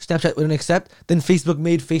out. Snapchat wouldn't accept. Then Facebook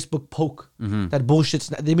made Facebook Poke. Mm-hmm. That bullshit.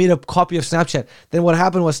 They made a copy of Snapchat. Then what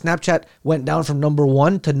happened was Snapchat went down from number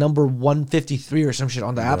 1 to number 153 or some shit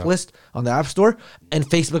on the app list on the App Store, and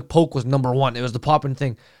Facebook Poke was number 1. It was the popping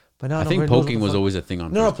thing. But now I think nobody knows what poking the was fuck- always a thing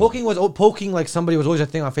on. No, Facebook. poking like somebody was always a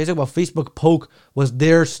thing on Facebook. But Facebook Poke was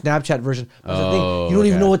their Snapchat version. That's the thing. You don't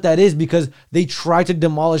even okay. know what that is because they tried to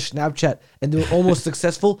demolish Snapchat and they were almost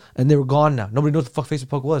successful and they were gone now. Nobody knows what the fuck Facebook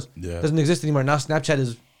Poke was. Yeah. Doesn't exist anymore. Now Snapchat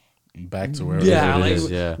is Back to where yeah, it like is,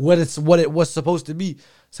 yeah. what it was supposed to be.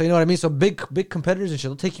 So you know what I mean. So big competitors and shit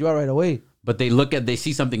will take you out right away. But they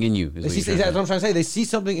see something in you. They see, exactly what I'm trying to say. They see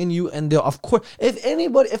something in you, and they'll, of course,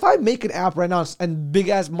 if I make an app right now and big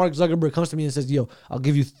ass Mark Zuckerberg comes to me and says, "Yo, I'll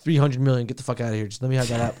give you 300 million. Get the fuck out of here. Just let me have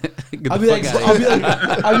that app." I'll be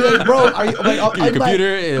like, bro, are you like, Your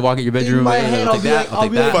computer, walk in your bedroom. in my head, I'll take that. I'll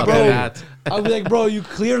take that. I'll take that. I'll be like, bro, you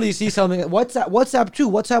clearly see something. WhatsApp too.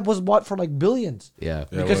 WhatsApp was bought for like billions. Yeah.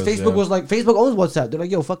 Yeah, Because it was, Facebook yeah. was like, Facebook owns WhatsApp. They're like,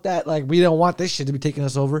 yo, fuck that. Like, we don't want this shit to be taking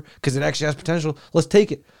us over because it actually has potential. Let's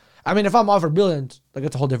take it. I mean, if I'm offered billions, like,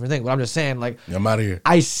 it's a whole different thing. But I'm just saying, like, I'm out of here.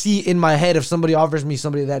 I see in my head if somebody offers me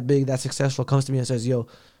somebody that big, that successful, comes to me and says, yo,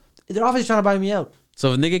 they're obviously trying to buy me out.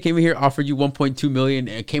 So if a nigga came in here, offered you 1.2 million,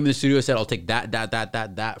 and came in the studio and said, "I'll take that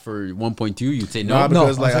for 1.2," you'd say no. Nah,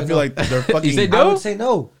 because No, like I'll I say feel no. like they're fucking. said I no? would say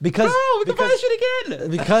no because we can buy that shit again.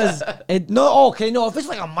 because if it's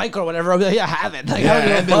like a mic or whatever, I'll be like, yeah, have it. Like, I Yeah, don't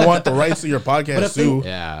give a and they fuck. want the rights to your podcast But if they- too.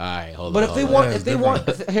 Yeah, all right, hold But on. if they hold want, on. if they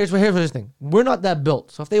want, here's this thing. We're not that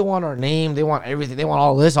built. So if they want our name, they want everything, they want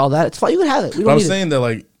all this, all that. It's fine. You can have it. We But don't I'm need saying that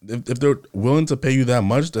like if they're willing to pay you that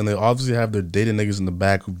much, then they obviously have their data niggas in the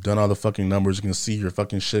back who've done all the fucking numbers. You can see your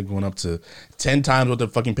fucking shit going up to 10 times what they're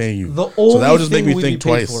fucking paying you. The only So that would just make thing me we'd think be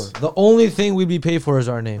paid twice. for- the only thing we'd be paid for is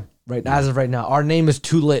our name. Right, as of right now, our name is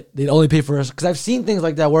too lit. They'd only pay for us because I've seen things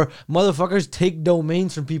like that where motherfuckers take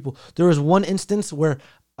domains from people. There was one instance where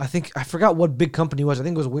I forgot what big company it was. I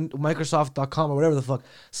think it was Microsoft.com or whatever the fuck.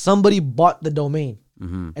 Somebody bought the domain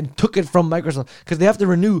and took it from Microsoft because they have to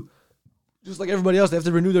renew, just like everybody else. They have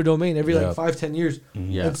to renew their domain every like 5-10 years.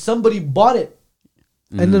 Yeah. And somebody bought it.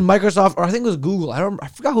 And then Microsoft, or I think it was Google. I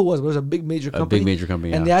forgot who it was, but it was a big major company. big major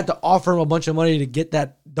company, and yeah. they had to offer them a bunch of money to get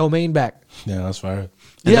that domain back. Yeah, that's fire.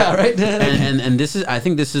 Yeah, right. and this is, I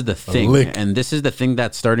think this is the thing, lick. and this is the thing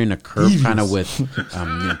that's starting to curve kind of with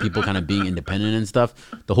people kind of being independent and stuff.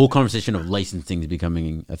 The whole conversation of licensing is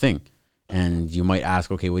becoming a thing. And you might ask,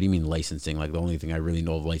 okay, what do you mean licensing? Like the only thing I really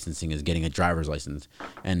know of licensing is getting a driver's license.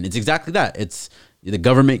 And it's exactly that. It's the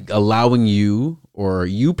government allowing you, or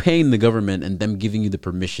you paying the government and them giving you the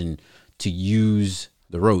permission to use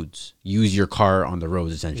the roads, use your car on the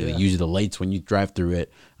roads, essentially, use the lights when you drive through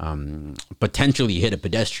it, potentially hit a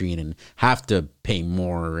pedestrian and have to pay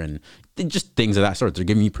more, and just things of that sort. They're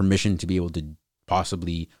giving you permission to be able to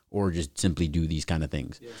possibly or just simply do these kind of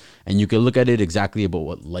things. And you can look at it exactly about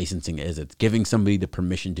what licensing is. It's giving somebody the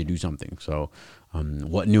permission to do something. So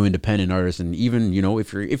what new independent artists, and even, you know,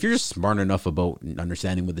 if you're smart enough about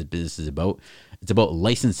understanding what this business is about, it's about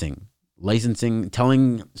licensing,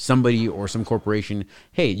 telling somebody or some corporation,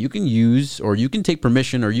 hey, you can use, or you can take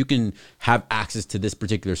permission, or you can have access to this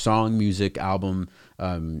particular song, music, album,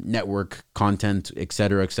 network, content,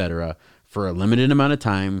 etc., for a limited amount of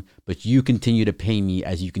time, but you continue to pay me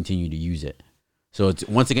as you continue to use it. So it's,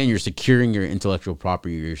 once again, you're securing your intellectual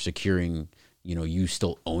property, you're securing, you know, you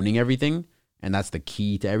still owning everything. And that's the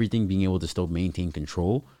key to everything, being able to still maintain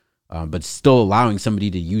control, but still allowing somebody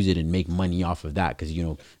to use it and make money off of that. Because, you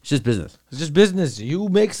know, it's just business. It's just business. You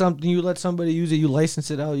make something, you let somebody use it, you license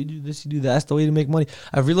it out, you do this, you do that. That's the way to make money.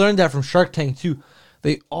 I've relearned that from Shark Tank too.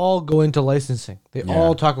 They all go into licensing. They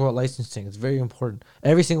all talk about licensing. It's very important.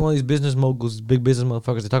 Every single one of these business moguls, big business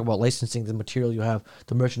motherfuckers, they talk about licensing the material you have,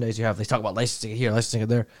 the merchandise you have. They talk about licensing it here, licensing it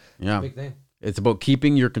there. Yeah. Big thing. It's about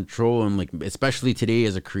keeping your control and, like, especially today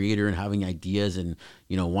as a creator and having ideas and,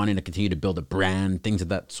 you know, wanting to continue to build a brand, things of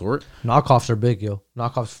that sort. Knockoffs are big, yo.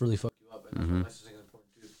 Knockoffs really fuck you up. And licensing is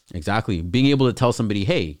important too. Exactly. Being able to tell somebody,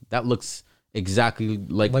 hey, that looks exactly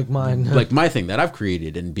like mine. like my thing that I've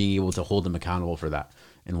created, and being able to hold them accountable for that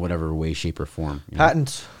in whatever way, shape, or form. You know?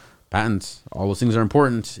 Patents. All those things are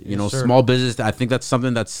important. You know, sir. small business, I think that's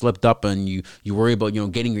something that's slipped up, and you worry about, you know,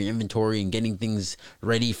 getting your inventory and getting things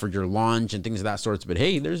ready for your launch and things of that sort. But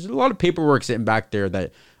hey, there's a lot of paperwork sitting back there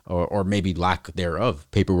that, or maybe lack thereof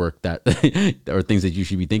paperwork that or things that you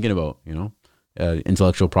should be thinking about, you know,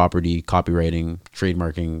 intellectual property, copywriting,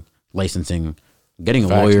 trademarking, licensing, getting a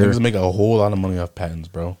lawyer. Niggas make a whole lot of money off patents,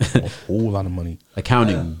 bro. A whole lot of money.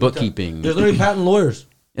 Accounting, bookkeeping. There's literally patent lawyers.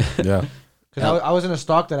 Yeah. Because I was in a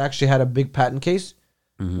stock that actually had a big patent case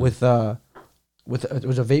with it was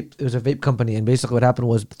a vape company, and basically what happened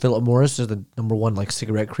was Philip Morris is the number one like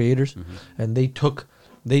cigarette creators, and they took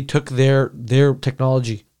their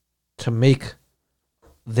technology to make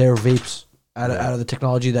their vapes out of the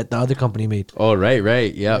technology that the other company made. Oh,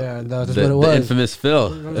 right, yeah. Yeah, that's what The it was. infamous Phil.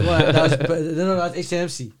 That's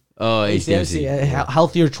HCMC. Oh, HCMC.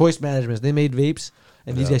 Healthier choice management. They made vapes,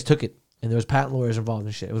 and these guys took it, and there was patent lawyers involved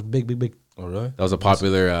and shit. It was big. Oh, really? That was a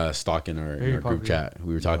popular stock in our Very group popular. chat.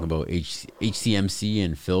 We were talking about HCMC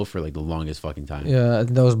and Phil for like the longest fucking time. Yeah, and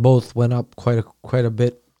those both went up quite a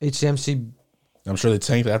bit. HCMC. I'm sure they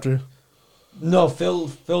tanked after. No, Phil.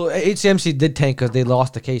 HCMC did tank because they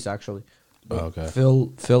lost the case actually. Oh, okay.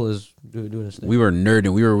 Phil is doing his thing. We were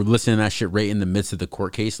nerding. We were listening to that shit right in the midst of the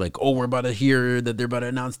court case. Like, oh, we're about to hear that they're about to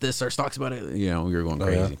announce this. Our stock's about to, you know, we were going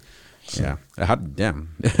crazy. Yeah.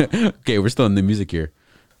 Damn. Okay, we're still in the music here.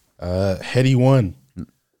 Heady One.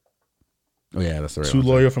 Oh, yeah, that's the right Too one.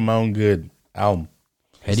 Loyal for My Own Good album.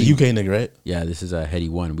 Heady, It's a UK nigga, right? Yeah, this is a Heady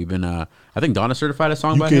One. We've been, I think Donna certified a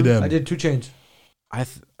song by UK him. them. I did 2 Chains.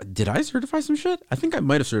 Did I certify some shit? I think I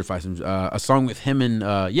might have certified some a song with him and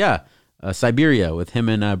Siberia with him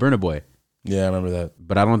and Burna Boy. Yeah, I remember that.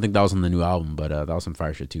 But I don't think that was on the new album. But that was some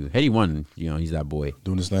fire shit too. Heady One, you know, he's that boy.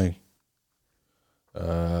 Doing his thing.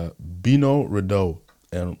 Bino Rideau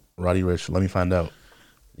and Roddy Ricch. Let me find out.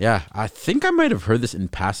 Yeah, I think I might have heard this in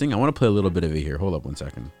passing. I want to play a little bit of it here. Hold up 1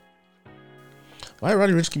 second. Why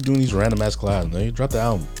Roddy Ricch keep doing these random ass collabs? Man? Drop the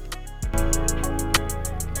album.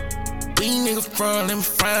 We nigga front, let me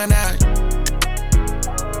find out.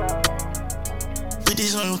 Put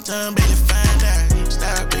this on your tongue, baby, find out.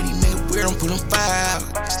 Stop, baby, nigga weird, I'm pulling fire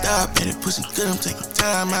out. Stop, baby, pussy good, I'm taking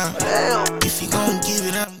time out. If you gon' give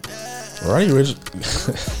it, I'm down. Roddy Ricch.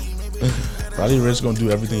 Roddy Ricch gonna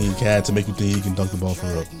do everything he can to make you think he can dunk the ball for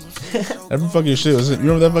real. Every fucking shit. You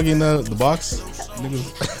remember that fucking the box? Niggas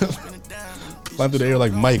flying through the air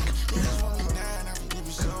like Mike.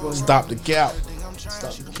 Stop the cap.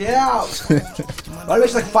 Get out! Why do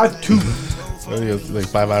like 5'2"? Like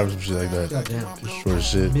 5 hours or some shit like that. Goddamn. Just short as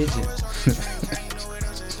shit. Midget.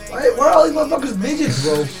 Why are all these motherfuckers midgets,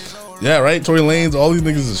 bro? Yeah, right? Tory Lanez, all these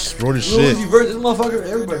niggas is short as shit. Lil Uzi Vert, this motherfucker,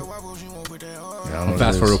 everybody. Yeah, I don't know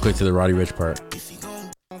Fast what forward it real is. quick to the Roddy Ricch part.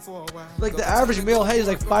 Like the average male height is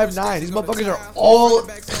like 5'9". These motherfuckers are all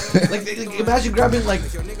like imagine grabbing like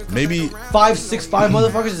Maybe 5'6", 5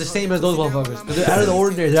 motherfuckers is the same as those motherfuckers. Because they're out of the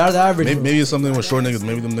ordinary, they're out of the average. maybe it's something with short niggas.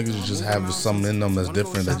 Maybe them niggas just have something in them that's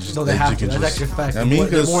different. That just No, they have to. can That's just. actually a fact. I mean, They're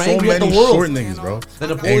because more so angry at many the world. short niggas, bro. The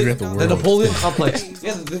Angry at the world. The Napoleon complex.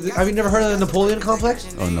 Yeah, have you never heard of the Napoleon complex?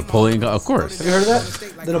 Oh, Napoleon, of course. Have you heard of that?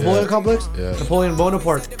 The Napoleon complex? Yeah. Napoleon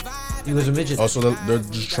Bonaparte. He was a midget. Also, they're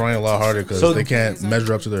just trying a lot harder because So- they can't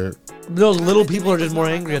measure up to their. Those little people are just more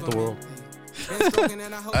angry at the world.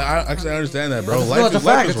 I actually understand that, bro. No, Life it's a is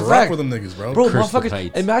fact, it's a rock fact. with them niggas, bro. Bro, Curse the motherfuckers,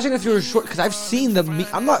 heights. imagine if you were short, because I've seen them.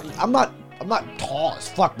 I'm not tall as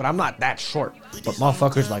fuck, but I'm not that short. But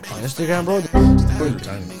motherfuckers like on Instagram, bro, They're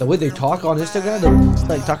tiny. the way they talk on Instagram, they're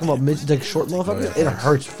like talking about mid, like short motherfuckers. It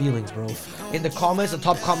hurts feelings, bro. In the comments, the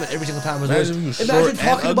top comment every single time was always, Imagine you imagine short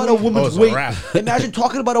talking and about a ugly. woman's it's a weight. wrap. Imagine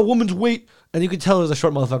talking about a woman's weight, and you can tell it was a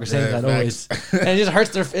short motherfucker saying Yeah, that always, facts. and it just hurts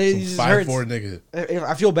their face. It just hurts. 5'4" nigga.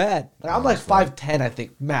 I feel bad. Like, I'm like 5'10", I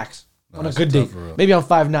think, max. On a that's good day. tough for real. Maybe I'm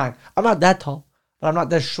 5'9". I'm not that tall, but I'm not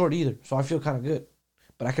that short either. So I feel kind of good.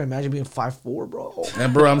 But I can imagine being 5'4", bro.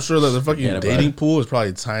 And bro, I'm sure that the fucking Yeah, bro. dating pool is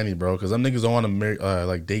probably tiny, bro. Because them niggas don't want to marry,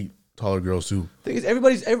 like date taller girls too. Thing is,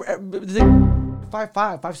 everybody's 5'5",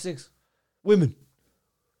 5'6". Women.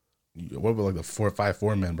 What about like the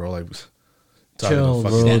 4'5'4" men, bro? Like Chill, to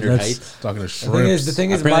bro. Standard That's- height. talking to The thing shrimps. is,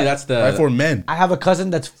 Apparently, that's the 5'4" men. I have a cousin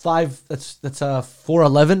that's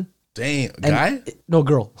 4'11". Damn, and- guy. No,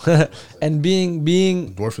 girl. And being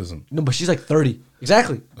Dwarfism. no, but she's like 30.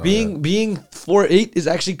 Exactly. Being 4'8" is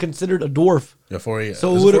actually considered a dwarf. Yeah, 4'8".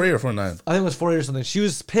 So So it 4'8" or 4'9". I think it was 4'8" or something. She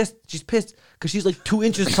was pissed. She's pissed because she's like 2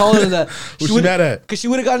 inches taller than that. Who's she mad at? Because she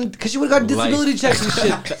would have gotten disability checks and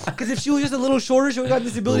shit. Because if she was just a little shorter, she would have gotten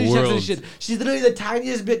disability checks and shit. She's literally the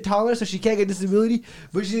tiniest bit taller, so she can't get disability.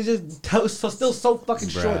 But she's just still so fucking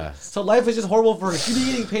short. So life is just horrible for her. She'd be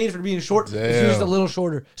getting paid for being short. If she was just a little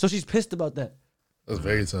shorter. So she's pissed about that. That's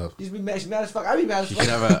very tough. She's mad as fuck. I'd be mad as fuck. You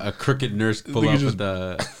should have a crooked nurse pull up with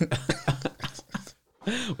the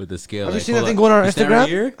with the scale. Have you seen that thing going on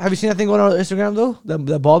Instagram? Have you seen that thing going on Instagram though?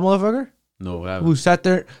 The bald motherfucker? No, I who sat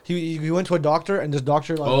there? He went to a doctor, and this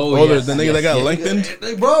doctor like, yes, the nigga that got lengthened.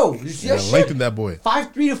 Like, bro, you see that shit? Lengthened that boy.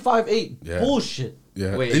 5'3" to 5'8". Yeah. Bullshit.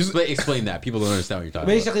 Yeah. Wait, explain that. People don't understand what you're talking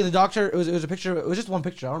Basically, the doctor. It was a picture. It was just one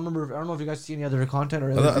picture. I don't know if you guys see any other content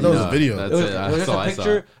or. I thought it was a video. That's It was just a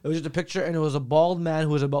picture. It was just a picture, and it was a bald man who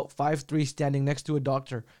was about 5'3" standing next to a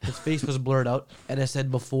doctor. His face was blurred out, and it said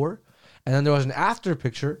before. And then there was an after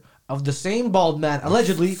picture of the same bald man,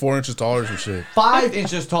 allegedly 4 inches taller or some shit. 5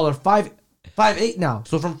 inches taller, 5'8" now.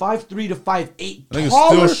 So from 5'3" to 5'8". I think it's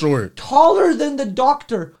still short. Taller than the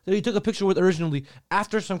doctor that he took a picture with originally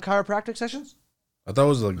after some chiropractic sessions. I thought it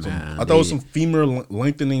was like it was some femur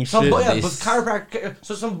lengthening shit. But chiropractic.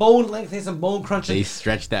 So some bone lengthening, some bone crunching. They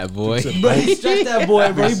stretched that boy. Bro, he stretched that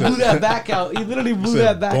boy, bro. He blew that back out. He literally blew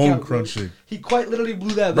that back bone out. Bone crunching. He quite literally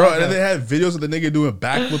blew that bro, back out. Bro, and then they had videos of the nigga doing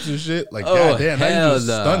backflips and shit. Like, oh, goddamn, now you just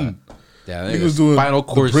stunned. Yeah, he was doing spinal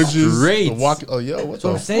cord bridges, straight. Oh, yo, what's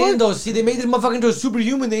what I'm saying though? See, they made this motherfucker into a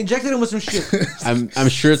superhuman. They injected him with some shit. I'm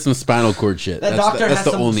sure it's some spinal cord shit. That doctor that's has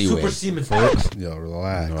the some only super way. semen. Yo,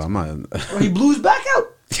 relax. No, I'm not. Bro, he blew his back out.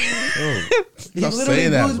 Stop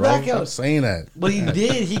saying that, bro. Stop saying that. But he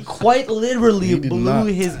did. He quite literally blew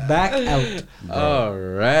his back out. All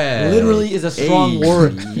right. Literally is a strong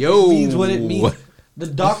word. Yo. It means what it means. The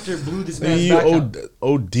doctor blew this man's back out.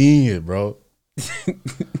 ODing it, bro.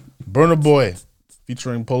 Burna Boy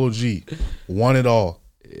featuring Polo G. Want It All.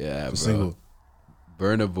 Yeah, bro. Single.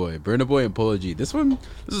 Burna Boy and Polo G. This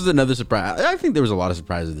is another surprise. I think there was a lot of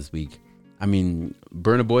surprises this week. I mean,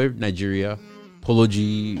 Burna Boy, Nigeria. Polo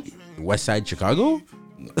G, West Side, Chicago?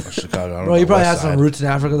 Chicago. I don't Bro, know, you probably West have some Side. roots in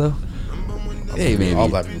Africa, though. Hey, maybe. All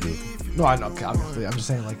black people do. No, I know. Obviously, I'm just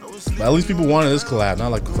saying, like. But at least people wanted this collab,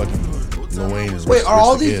 not like fucking Lil Wayne. Wait, are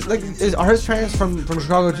all these like are his parents from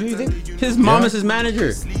Chicago too? You think? His mom is his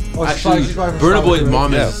manager. Oh, actually, she's probably from Burna Chicago Boy's too, right?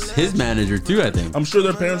 mom Yeah. is his manager too. I think. I'm sure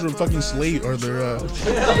their parents were fucking slave or their.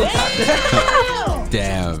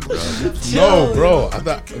 Damn, bro. No, bro. I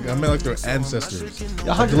meant like their ancestors.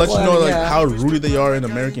 To let you know like how rooted they are in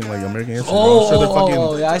American history. I'm sure their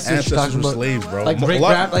fucking yeah, I see what you're talking ancestors were about. slaves, bro. Like great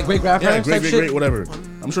Yeah, grandparents, great, whatever.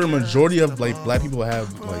 I'm sure the majority of like black people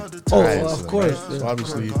have like ties. of to them, course, right? yeah. So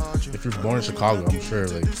obviously, if you're born in Chicago, I'm sure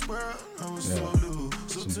like, yeah.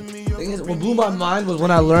 Thing is, what blew my mind was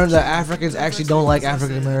when I learned that Africans actually don't like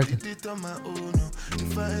African Americans.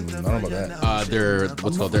 I don't know about that. Their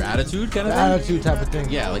what's called their attitude kind of thing. Attitude type of thing.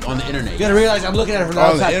 Yeah, like on the internet. You gotta realize I'm looking at it from the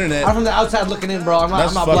On the outside. internet. I'm from the outside looking in, bro. I'm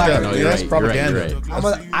That's not fucked black. up. No, Yeah, you're that's right, propaganda. You're right. I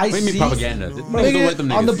What do you mean see propaganda? Niggas don't Nigga, like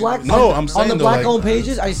them on the niggas. black No, I'm saying on the though, black like- owned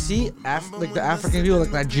pages, I see like the African people, like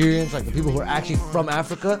Nigerians, like the people who are actually from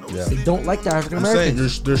Africa. Yeah. They don't like the African I'm saying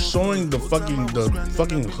Americans. they're showing the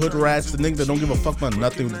fucking hood rats, the niggas that don't give a fuck about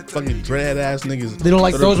nothing, fucking dread ass niggas. They don't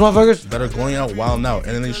like that those are- motherfuckers. that are going out wild out,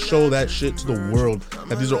 and then they show that shit to the world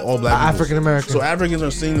that these are all black people. African American. So Africans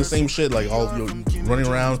are seeing the same shit, like all running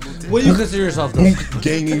around, What do you consider yourself though?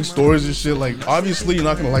 ganging stores and shit. Like obviously you're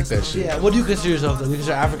not gonna like that shit. Yeah. What do you consider yourself though? You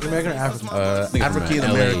consider African American or African? African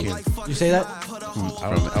American. You say that? I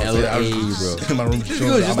don't say that. I was just in my room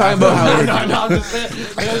chilling. Just talking about how. No, I'm just saying.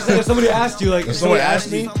 I'm just saying. If somebody asked you, like, if someone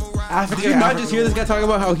asked me, African. Did you not just hear this guy talking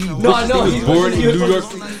about how he No, I know. he was born in New York?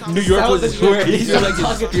 New York was his where he feel like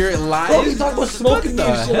his spirit Bro, he's lies. talking about smoking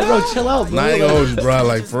and shit. Bro, chill out, bro. Nah, I ain't gonna hold you, bro.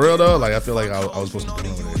 Like for real though, like I feel like I was supposed to be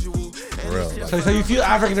doing it. For real. Like, So you feel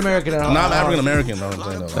African American at all? nah, I'm African American. Know what I'm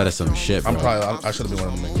saying though. That is some shit, bro. I should have been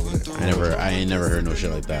one of them niggas over there. I ain't never heard no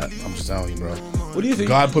shit like that. I'm just telling you, bro. What do you think?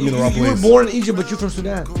 God put me in the wrong You were place. born in Egypt, but you're from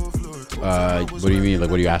Sudan. What do you mean? Like,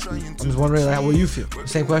 what are you asking me? I'm just wondering, like, what you feel.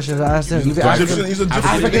 Same question as I asked him. You feel He's a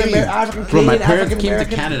African Canadian. African Bro, my Canadian, parents African came to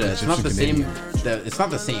American? Canada. It's not the same. It's not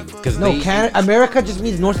the same because No, America just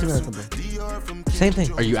means North America, bro. Same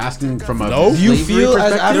thing. Are you asking from a No. Do you slavery feel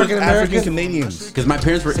as perspective? African African American? Canadians. Because my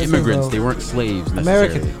parents were Same thing, immigrants; bro. they weren't slaves.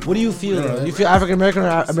 American. necessarily. What do you feel? Do you feel African American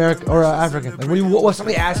or African? Like, what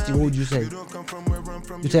somebody asked you, what would you say?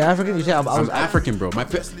 You say African? You say I was I'm African, bro.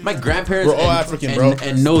 My grandparents. We're all African, bro.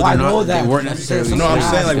 And no, Oh, I they're know not. that. They weren't You necessarily. said No, I'm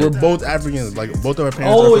something saying like we're both Africans. Like both of our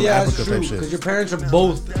parents Oh are from yeah, Africa that's true. type shit. Because your parents are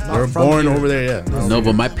both. We're born over there, yeah. No,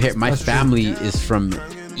 but my That's family is from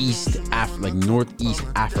like northeast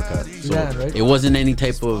Africa. So Yeah, right. it wasn't any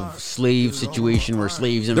type of slave situation where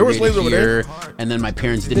slaves There were immigrated slaves over here, and then my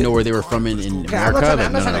parents didn't know where they were from in Okay, America.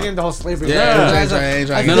 I'm not trying to get into the whole slavery. Yeah, That's ain't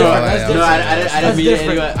trying to No, get no, into that. no, I didn't mean it different.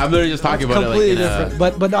 anyway. I'm literally just talking about it like completely in a,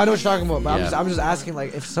 different. But no, I know what you're talking about. But Yeah. I'm just asking,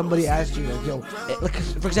 like, if somebody asked you, like, yo, like,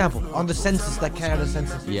 for example, on the census, like Canada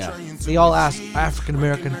census, yeah. they all ask African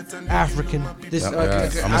American, African, this, Yeah, yeah,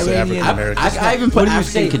 I'm gonna say Iranian. African-American. I even What put do you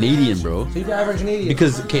African say? Canadian, bro. So you got African Canadian.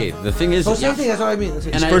 Because okay, the thing is, so same thing. That's what I mean. That's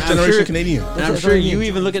and First I'm generation sure, Canadian. And I'm That's sure what I you mean.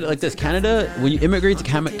 even look at it like this. Canada, when you immigrate to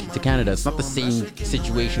Canada, it's not the same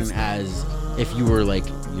situation as if you were like,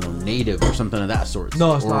 native or something of that sort.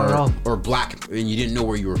 No, it's not at all. Or black and you didn't know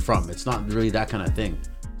where you were from. It's not really that kind of thing.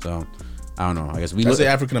 So I don't know. I guess we I look say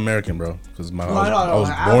African American, bro, because No, I was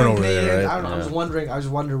born over there, right? I was wondering. I was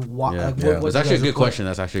wondering why. Yeah, Like, yeah. what That's actually a you guys good look question.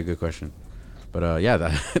 That's actually a good question. But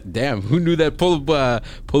yeah, damn, who knew that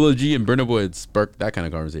Polo G and Burna Boy would spark that kind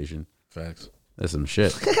of conversation? Facts. That's some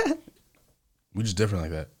shit. We just different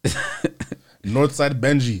like that. Northside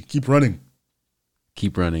Benji, keep running.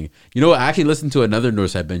 Keep running. You know what? I actually listened to another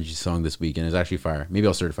Northside Benji song this week, and it's actually fire. Maybe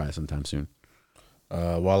I'll certify it sometime soon.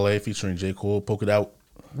 Wale featuring J. Cole, Poke It Out.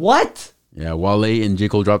 What? Yeah, Wale and J.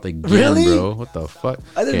 Cole dropped again, Really? bro. What the fuck?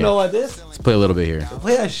 I didn't Okay, know about this. Let's play a little bit here.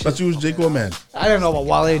 Play that shit. Thought you was J. Cole, man. I didn't know about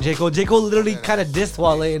Wale and J. Cole. J. Cole literally kind of dissed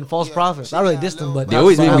Wale in False Prophets. Not really dissed him, but They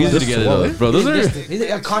always that's make why I music like- together, Wale? though. Bro, He those didn't are... diss him. He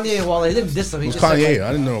didn't- Kanye and Wale. He didn't diss him. He It was just said, Kanye. like,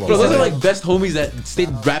 I didn't know about Bro, those that. are like best homies that stayed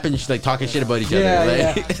rapping, like talking shit about each other. Yeah,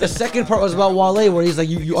 Like, yeah. The second part was about Wale, where he's like,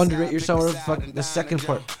 you underrate yourself. Fuck the second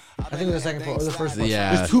part. I think it was the second part or the first part.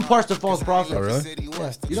 Yeah. There's two parts to False Prophets. Oh, really?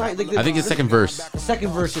 Yeah. You know, I think it's second verse. The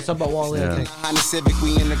second verse is about Wale. Yeah. I think. On the Civic,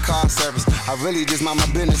 we in the car service. I really just mind my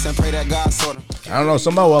business and pray that God sort him. I don't know.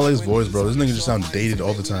 Something about Wale's voice, bro. This nigga just sound dated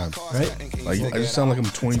all the time. Right? Like, I just sound like I'm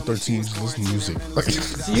 2013 just listening to music. Like,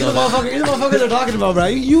 You're the motherfucker they're talking about, bro.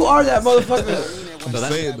 You are that motherfucker.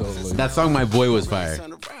 I'm saying, though. Like, That song, My Boy, was fire.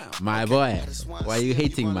 My boy, why you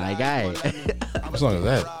hating my guy? what song is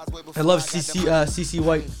that? I love CC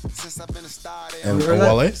White. And heard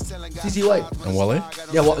that? Wale? CC White. And Wale?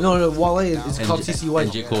 Yeah, no, Wale is called CC And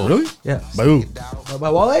White. J. Cole. Really? Yeah. By who?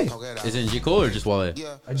 By Wale? Is it J. Cole or just Wale?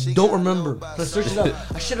 I don't remember. Let's search it up.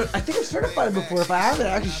 I think I've certified it before. If I haven't, I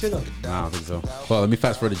actually should have. I don't think so. Well, let me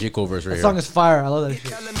fast forward to J. Cole verse right That here. song is fire. I love that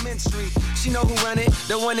shit. Elementary. She know who run it,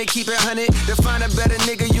 the one that keep it 100. To find a better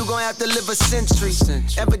nigga, you gon' have to live a century.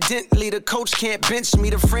 Evidently, the coach can't bench me.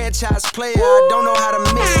 The franchise player, I don't know how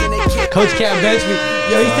to miss, and they can't. Coach can't bench me.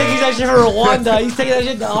 Yo, he's taking that shit for Rwanda. He's taking that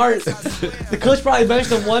shit to heart. The coach probably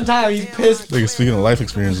benched him one time. He's pissed. Nigga, speaking of life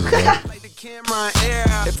experiences, bro. Like the camera in air.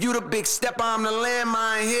 If you the big stepper, I'm the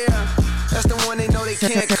landmine here. That's the one they know they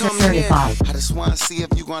can't come here. I just wanna see if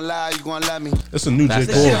you gon' lie, you gon' let me. That's a new J.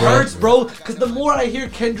 This Cole, shit bro. hurts, bro. Because the more I hear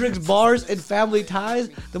Kendrick's bars and Family Ties,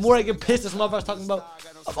 the more I get pissed. This motherfucker's talking about,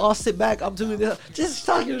 I'll sit back, I'm doing this. Just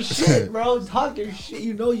talk your shit, bro. Talk your shit.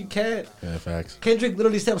 You know you can't. Yeah, facts. Kendrick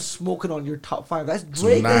literally said I'm smoking on your top 5. That's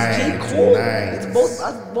Drake. That's J. Nice, Cole. nice.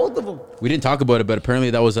 That's both of them. We didn't talk about it, but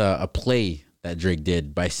apparently that was a play that Drake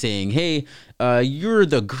did by saying, "Hey, you're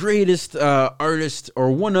the greatest artist,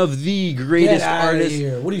 or one of the Get greatest out of artists."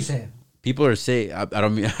 here. What are you saying? People are saying, I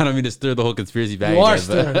don't mean to stir the whole conspiracy bag. You are again,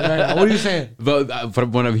 stirring. Right? What are you saying? But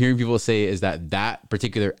what I'm hearing people say is that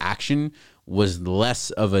particular action was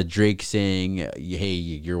less of a Drake saying, "Hey,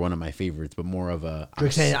 you're one of my favorites," but more of a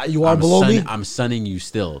Drake saying, "You are below me." I'm sunning you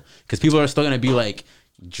still, because people are still gonna be like,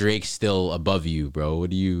 "Drake's still above you, bro."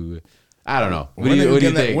 What do you? I don't know. What do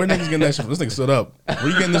you think? Where niggas getting that shit from? This nigga stood up. Where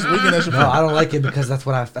you getting that shit No, from? I don't like it because that's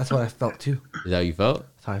what I felt too. Is that how you felt?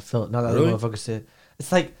 That's how I felt. Now that Really? the motherfucker said,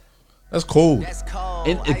 it's like That's cold.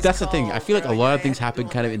 And that's the thing. I feel like a lot of things happen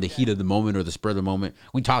kind of in the heat of the moment or the spur of the moment.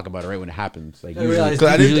 We talk about it right when it happens. Like I realize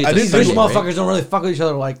I didn't- usually I it's a didn't these think- second, right? motherfuckers don't really fuck with each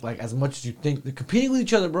other like as much as you think. They're competing with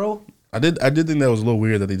each other, bro. I did think that was a little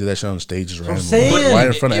weird that they did that shit on stage randomly. saying. Like, right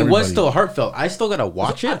in front of It everybody. was still heartfelt. I still gotta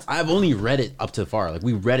watch it. I've only read it up to far. Like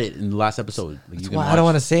we read it in the last episode. Like, you can Well, I watch don't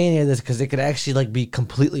want it. to say any of this because it could actually like be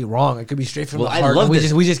completely wrong. It could be straight from Well, the I heart. love We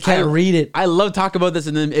this. just can't read it. I love talking about this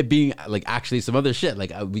and then it being like actually some other shit.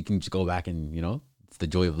 Like we can just go back and it's the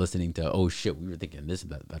joy of listening to. Oh shit, we were thinking this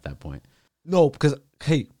at that point. No, because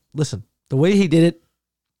hey, listen, the way he did it,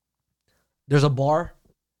 there's a bar,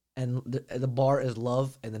 and the bar is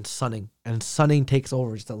love, and then sunning, and sunning takes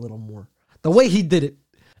over just a little more. The way he did it,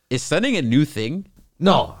 Is sunning a new thing?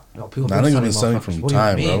 no, people. Nah, I think it's been sunning motherfuckers. from What do you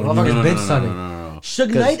time, mean? bro. Motherfuckers No, been no, sunning. no.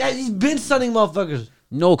 Suge Knight, he's been sunning motherfuckers.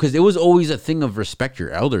 No, because it was always a thing of respect your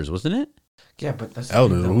elders, wasn't it? Yeah, but that's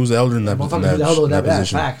Elder. Who's the elder in that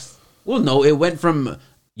position? Facts. Well, no, it went from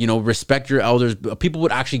respect your elders. People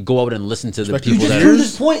would actually go out and listen to Respect the people your that. Prove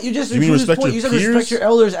this point. You just You mean proved this respect point. your You said respect peers? your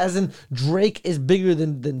elders, as in Drake is bigger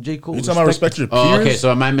than J. Cole. You talking about respect your peers? Oh, okay. So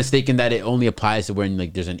am I mistaken that it only applies to when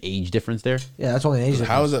there's an age difference there? Yeah, that's only an Asian.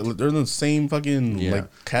 How is that? They're in the same fucking Yeah.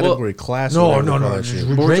 category class. No, or whatever no, they call no. that shit.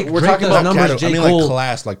 Drake, we're Drake talking does about numbers. J. Cole.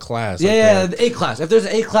 like class. Yeah, like the A class. If there's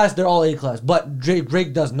an A class, they're all A class. But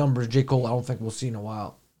Drake does numbers. J. Cole, I don't think we'll see in a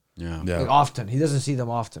while. Yeah. Yeah. Like often, he doesn't see them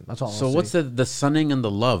often. That's all. So what's the sunning and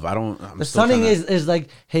the love? the sunning is like,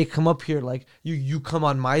 hey, come up here, like you come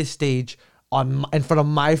on my stage in front of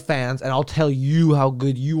my fans, and I'll tell you how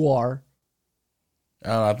good you are. I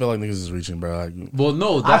don't know, I feel like niggas is reaching, bro. Like, Well,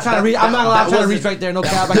 no, I'm trying to reach. I'm not allowed to reach right there. No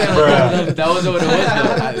cap. I can't. that wasn't what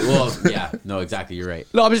it was. Well, yeah, no, exactly. You're right.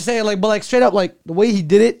 No, I'm just saying, like, but like straight up, like the way he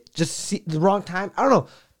did it, just the wrong time. I don't know.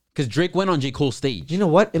 Because Drake went on J. Cole's stage. You know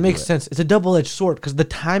what? It makes sense. It's a double-edged sword because the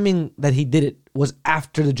timing that he did it was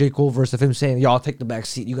after the J. Cole verse of him saying, "Yo, I'll take the back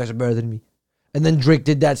seat. You guys are better than me." And then Drake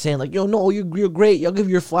did that, saying like, "Yo, no, you're great. I'll give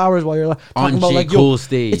you your flowers while you're talking on about J. like Cole's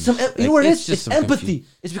stage." It's some, you know what it is? just It's some empathy.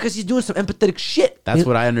 It's because he's doing some empathetic shit. That's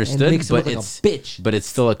what I And understood, makes him but look like it's a bitch. But it's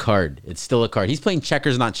still a card. It's still a card. He's playing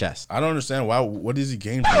checkers, not chess. I don't understand why. What does he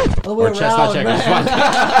gain from it? Other way Or chess, not around, checkers.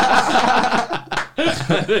 man.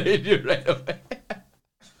 Fuck. Right away.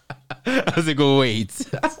 I was like, oh, wait.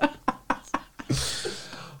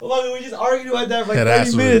 Look, we just argued about that for like Head 30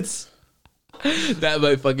 ass minutes. That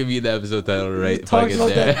might fucking be the episode title, right? Talked Fucking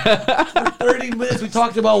about there. that. For 30 minutes, we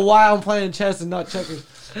talked about why I'm playing chess and not checkers.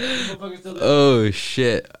 Motherfucker's still there. Oh,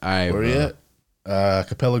 shit. All right, Where bro. you at?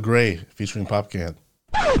 Capella Gray featuring Popcan.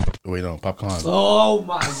 Wait, no, Popcorn. Oh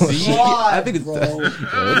my See? god! I think it's bro.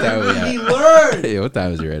 what time are we He at? learned. Hey, what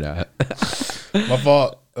time is it right now? My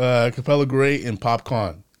fault. Capella Gray and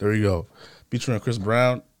Popcorn. There you go. Featuring Chris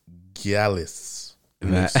Brown, Gyalis.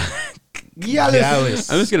 Matt.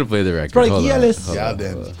 Gyalis. I'm just gonna play the record. Bro, Hold on, Gyalis. hold on,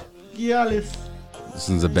 Gyalis. hold on. Gyalis. This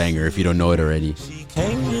one's a banger if you don't know it already.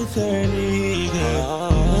 Came with her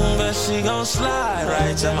nigga, but she gon' slide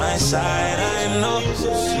right to my side. I know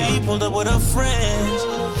she pulled up with her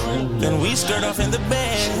friends, then we skirt off in the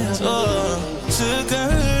bed. Took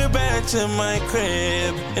her back to my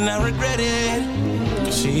crib, and I regret it.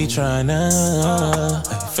 Cause she tryna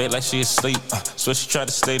feel like she asleep, so she tried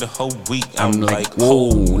to stay the whole week. I'm like, whoa,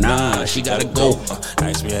 nah, she gotta go.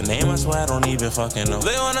 Ask me her name, I swear I don't even fucking know.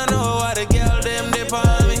 They wanna know why the girl them dip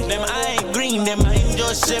on me. Them I ain't green, them I ain't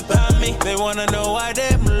just ship on me. They wanna know why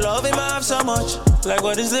them love him off so much. Like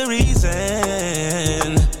what is the reason?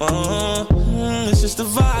 It's just the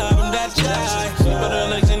vibe, I'm that guy. She put her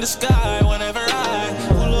legs in the sky whenever I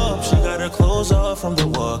pull up. She got her clothes off from the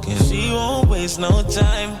walking. She won't waste no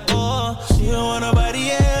time. She don't want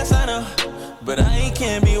nobody else, I know. But I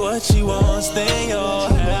can't be what she wants. They all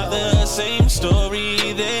have the same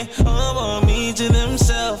story. They all want me to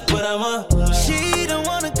themselves, but she don't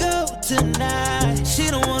wanna go tonight. She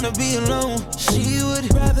don't wanna be alone. She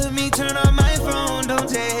would rather me turn on my phone. Don't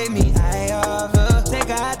take me eye off her. Take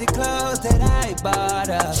out the clothes that I bought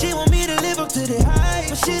her. She want me to live up to the hype,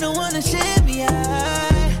 but she don't wanna share me.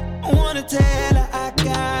 I wanna tell her I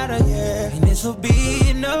got her, yeah. And this'll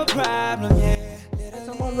be no problem, yeah.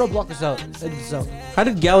 Someone roadblock us out. Edit this out. How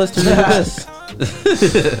did Gallus turn into this?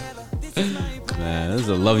 Man, this is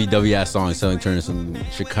a lovey-dovey ass song. Selling turning some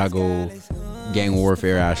Chicago gang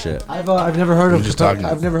warfare ass shit. I've never heard of just Capella. talking.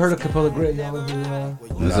 I've never heard of Capella Gray. Y'all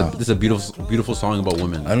ever, This is a beautiful song about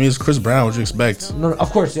women. I mean, it's Chris Brown. What you expect? no, of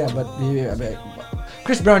course, yeah, but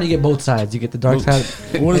Chris Brown, you get both sides. You get the dark side.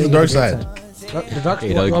 What is the dark side? The dark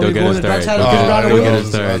Hey, side. don't get us started. Oh, Don't there get we us go.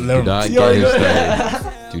 started. Never- Do not See, get you him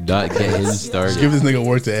started. Do not get him Just give started. this nigga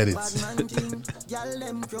work to edit.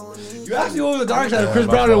 You asked me what was the dark side of Chris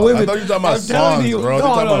my Brown and fault. women. I thought you were talking about I'm telling songs, you. bro. I No,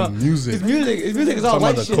 thought you were no, talking about no. music. It's music. It's music. It's all Talking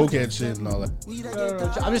white about the shit. cokehead shit and all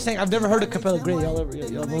that. I'm just saying, I've never heard of Capella Gray. Y'all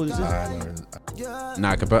know who this is?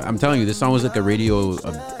 Nah, I'm telling you, this song was like a radio.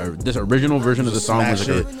 This original version of the song was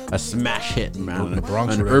like a smash hit, man. The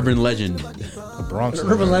Bronx An or whatever. urban legend. The Bronx.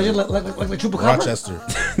 Urban legend, like the Chupacabra? Rochester.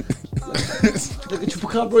 Like the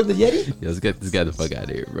Chupacabra and the Yeti? Yo, let's get this guy the fuck out of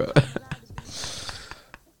here, bro.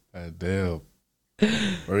 God damn.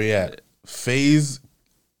 Where we at? Phase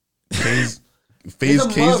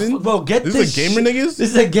Kazin? Bro, get This this. is a gamer shit. niggas? This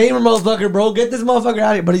is a gamer motherfucker, bro. Get this motherfucker out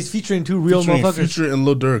of here. But he's featuring two real Featuring motherfuckers. Future and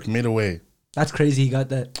Lil Durk made away. That's crazy. He got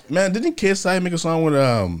that. Man, didn't KSI make a song with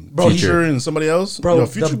Bro, Future and somebody else? Bro, Yo,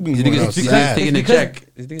 Future the- been You think going he's outside. taking a Because- check?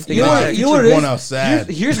 You think he's taking You know a what? check? You know what it Going is? outside.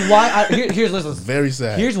 Here's why. Here's listen. Very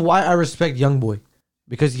sad. Here's why I respect YoungBoy.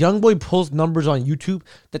 because YoungBoy pulls numbers on YouTube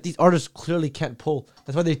that these artists clearly can't pull.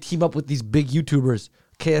 That's why they team up with these big YouTubers,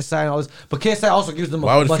 KSI and all this. But KSI also gives them a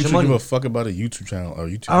Why would bunch of Future money. give a fuck about a YouTube channel or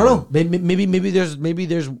YouTube? I don't know. Maybe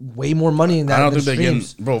there's way more money in that. I don't than think they're getting,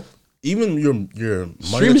 streams. bro. Even your money that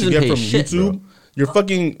Streams you doesn't get pay from shit, YouTube, bro. your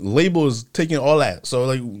fucking label is taking all that. So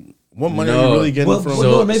like, what money are No. you really getting Well, from? well,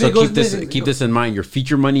 So, maybe so it goes keep this in mind. Your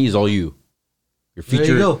feature money is all you. Your There you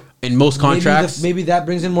feature go. in most contracts. Maybe that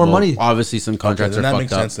brings in more well, money. Obviously, some contracts then are that fucked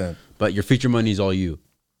makes up. sense then. But your feature money is all you.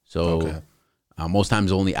 So Okay. most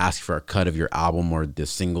times only ask for a cut of your album or the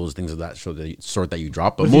singles, things of that sort that you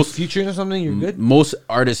drop. But If you're most featuring or something, you're good. most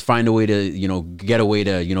artists find a way to get a way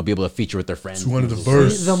to be able to feature with their friends. 200 a Things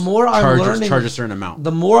verse. See, the more I'm charge learning, charge a certain amount.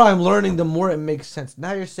 the more I'm learning, the more it makes sense.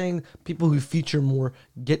 Now you're saying people who feature more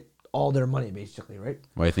get all their money, basically, right?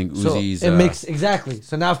 Well, I think So Uzi's. it makes exactly.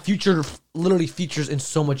 So now Future literally features in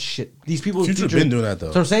so much shit. These people who Future feature, been doing that though.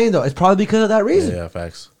 That's what I'm saying though. It's probably because of that reason. Yeah,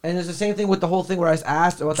 facts. And it's the same thing with the whole thing where I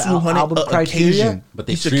asked about the 200 album criteria. occasion. but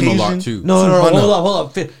they Each stream a lot occasion, too. No, 200. hold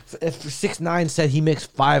up. If 6ix9ine said he makes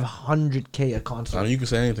 500K a concert. I mean, you can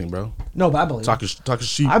say anything, bro. No, but I believe him. Talk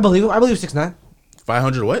sheep. I believe him. I believe 6ix9ine.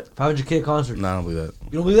 500 what? 500K a concert. Nah, I don't believe that.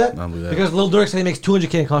 You don't believe that? I don't believe that. Because Lil Durk said he makes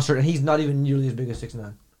 200K a concert, and he's not even nearly as big as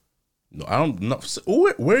 6ix9ine. No, I don't know.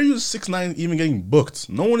 Where are you 6ix9ine even getting booked?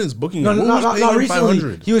 No one is booking. No, him. Who was not paying him recently.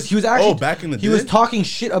 500? He was actually. Oh, back in the He was day? talking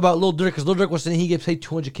shit about Lil Durk because Lil Durk was saying he gets paid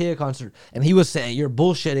 200K a concert, and he was saying you're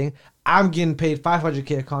bullshitting. I'm getting paid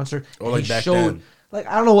 500K a concert. Oh, And like he back showed, then. like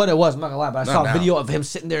I don't know what it was. I'm not gonna lie, but I Not saw a now. video of him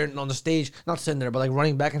sitting there on the stage, not sitting there, but like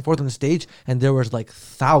running back and forth on the stage, and there was like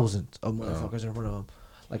thousands of motherfuckers in front of him,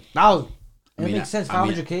 like thousands. And it makes sense.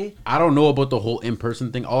 500K. I don't know about the whole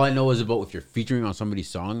in-person thing. All I know is about if you're featuring on somebody's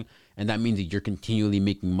song, and that means that you're continually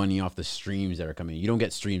making money off the streams that are coming. You don't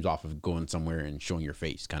get streams off of going somewhere and showing your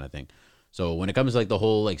face kind of thing. So when it comes to like the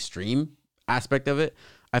whole like stream aspect of it,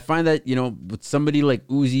 I find that, with somebody like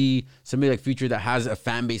Uzi, somebody like Future that has a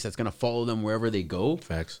fan base that's going to follow them wherever they go.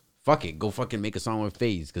 Facts. Fuck it. Go fucking make a song with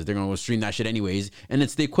FaZe because they're going to stream that shit anyways. And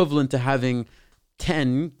it's the equivalent to having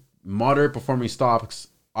 10 moderate performing stocks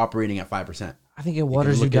operating at 5%. I think it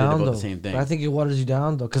waters you look at it down about though. the same thing. But I think it waters you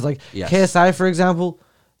down though, because like Yes. KSI, for example,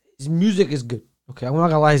 his music is good. Okay, I'm not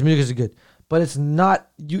gonna lie, his music is good, but it's not.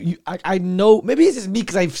 I know. Maybe it's just me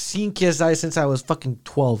because I've seen KSI since I was fucking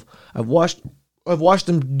 12. I've watched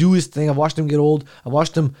him do his thing. I've watched him get old. I've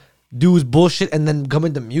watched him do his bullshit and then come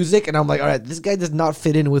into music, and I'm like, all right, this guy does not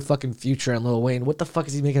fit in with fucking Future and Lil Wayne. What the fuck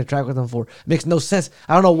is he making a track with them for? It makes no sense.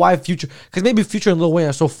 I don't know why Future, because maybe Future and Lil Wayne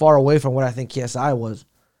are so far away from what I think KSI was.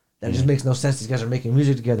 That just makes no sense. These guys are making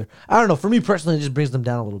music together. I don't know. For me personally, it just brings them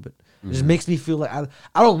down a little bit. It just makes me feel like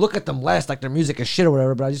I don't look at them less like their music is shit or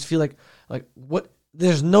whatever. But I just feel like what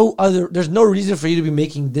there's no reason for you to be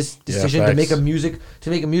making this decision to make a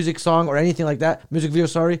music song or anything like that, music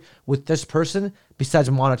video, with this person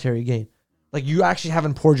besides monetary gain. Like you actually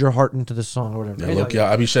haven't poured your heart into this song or whatever. Yeah, look,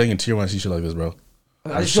 I be shedding a tear when I see shit like this, bro.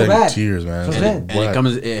 I just I'm feel shedding bad. tears, man. So bad.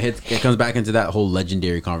 And it comes back into that whole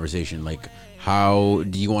legendary conversation, like how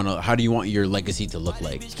do you want your legacy to look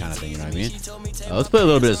like, kind of thing. You know what I mean? Let's play a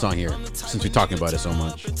little bit of the song here since we're talking about it so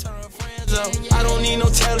much. I don't need no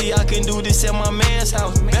telly, I can do this at my man's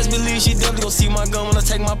house. Best believe she definitely gon' see my gun when I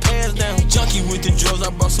take my pants down. Junkie with the drugs,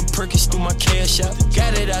 I brought some Perkins through my cash out.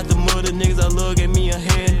 Got it out the mud, the niggas I love gave me a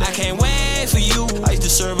hand. I can't wait for you. I used to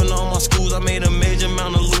serve in all my schools, I made a major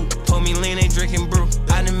amount of loot. Told me lean, ain't drinking brew.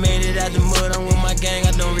 I done made it out the mud, I'm with my gang,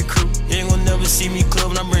 I don't recruit. You ain't gon' never see me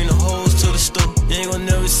clubbing, I bring the hoes to the store. You ain't gon'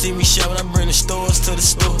 never see me shopping, I bring the stores to the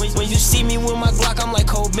store. When you see me with my Glock, I'm like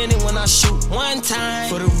Cole Bennett when I shoot. One time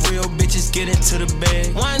for the real bitches, get into the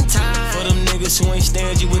bag. One time for them niggas who ain't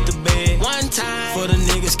stingy with the bag. One time for the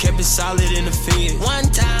niggas kept it solid in the field. One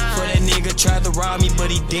time for that nigga tried to rob me,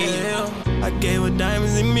 but he did. I gave her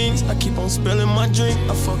diamonds and minks. I keep on spilling my drink.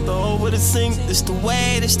 I fucked her over the sink. This the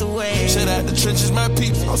way, this the way. Shit out the trenches, my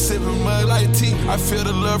peeps. I'm sipping mud like tea. I feel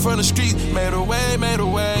the love from the street. Made a way, made a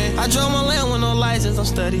way. I drove my land with no license. I'm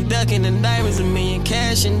steady ducking the diamonds, a million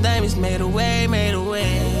cash and diamonds. Made a way, made a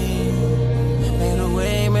way. Made a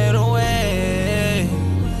way, made a way.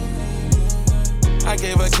 I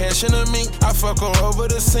gave her cash in a mink. I fuck her over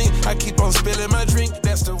the sink. I keep on spilling my drink.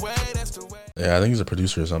 That's the way, that's the way. Yeah, I think he's a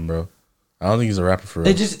producer or something, bro. I don't think he's a rapper for real.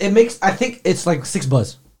 It makes. I think it's like 6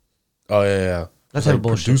 Buzz. Oh yeah. That's like like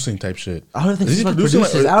bullshit. producing type shit. I don't think Is he 6 Buzz producing?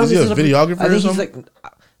 produces. Like, I don't is he think a 6 Buzz videographer I or think he's something?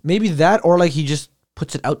 like maybe that or like he just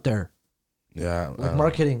puts it out there Yeah. like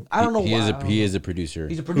marketing. I don't know. He why. is a producer.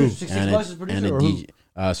 He's a producer. 6 Buzz is a producer. and a Or who?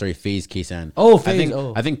 DJ. Sorry, FaZe Ksan. Oh, FaZe,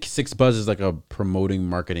 I think 6 Buzz is like a promoting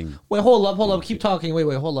marketing. Wait, hold up. Keep talking. Wait,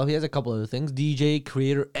 hold up. He has a couple other things: DJ,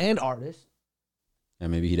 creator, and artist.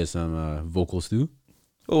 And maybe he does some vocals too.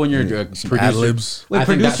 when you're Some ad libs. Wait, I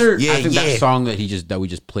think producer. I think that song that we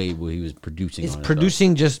just played, what he was producing. Is on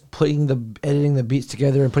producing just editing the beats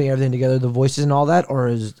together and putting everything together, the voices and all that, or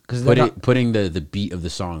is because putting the beat of the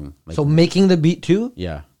song. Like, so making the beat too?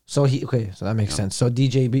 yeah. So so that makes sense. So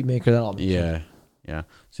DJ beatmaker, that all makes sense. Yeah.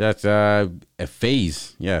 So that's a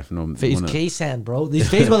Phase. Yeah. No, Phase K-San, bro. These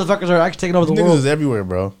Phase motherfuckers are actually taking over the Niggas world. is everywhere,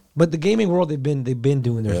 bro. But the gaming world, they've been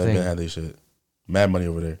doing their Yeah, thing. they had their shit. Mad money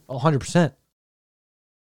over there. 100%.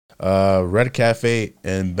 Red Cafe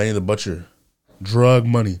and Benny the Butcher. Drug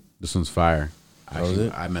money. This one's fire. Was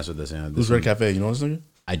it? I mess with this. Who's Red Cafe? You know this nigga?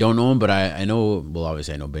 I don't know him, but I know. Well,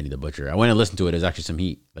 obviously I know Benny the Butcher. I went and listened to it. There's actually some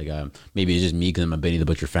heat. Like maybe it's just me because I'm a Benny the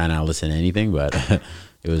Butcher fan. I don't listen to anything, but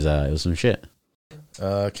it was some shit.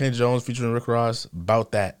 Ken Jones featuring Rick Ross.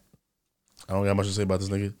 About that. I don't got much to say about this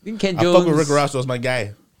nigga. Ken I Jones. fuck with Rick Ross. That was my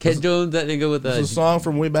guy. Ken Jones, that nigga with This was a song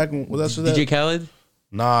from way back. Was that DJ Khaled.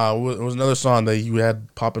 Nah, it was another song that you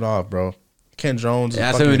had popping off, bro. Ken Jones. It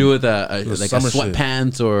has something to do with like a summer shit.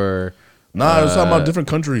 sweatpants or. Nah, it was talking about different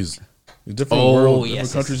countries. Different world,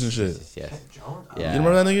 different countries and shit. Yes. Yeah. You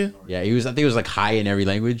remember that nigga? Yeah, he was. I think it was like high in every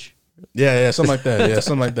language. Yeah, something like that. Yeah,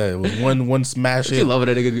 something like that. It was one smash Don't hit. you love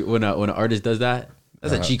it when an artist does that?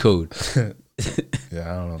 That's a cheat code. Yeah,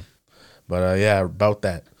 I don't know. But yeah, about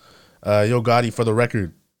that. Yo Gotti for the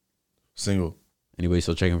record single. Anybody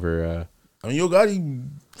still checking for? I mean, Yo Gotti,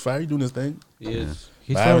 fire doing his thing. He is.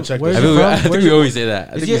 I haven't checked Where's it. he from? I think we always say that.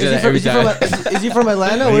 I think we say that every time. Is he from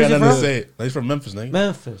Atlanta? You Where's got he nothing to from? say. He's from Memphis, nigga.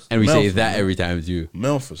 Memphis. And we say Memphis, that nigga. every time too.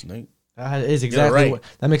 Memphis, nigga. That is exactly right. what.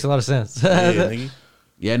 That makes a lot of sense. Yeah, nigga.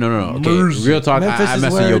 Yeah, no. Okay, Mercy. real talk. Memphis I is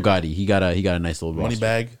messed with where- Yo Gotti. He got a nice little Money roster.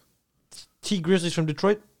 bag. T Grizzlies from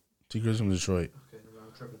Detroit. T. Chris from Detroit.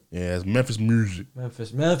 Yeah, it's Memphis music.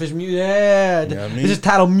 Memphis music. Yeah, You know what I mean? this is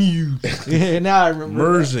titled music. Yeah, now I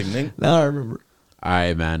remember. Music, nigga. Now I remember. All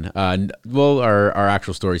right, man. Well, our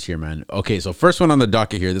actual stories here, man. Okay, so first one on the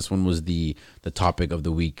docket here. This one was the topic of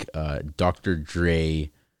the week. Dr.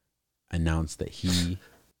 Dre announced that he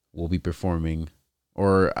will be performing,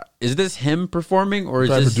 or is this him performing, or is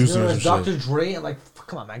Probably this? producing. There was Dr. Dre and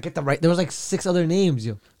come on, man, get that right. There was like 6 other names,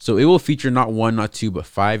 yo. So it will feature not 1, not 2, but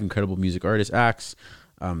 5 incredible music artist acts.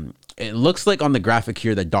 It looks like on the graphic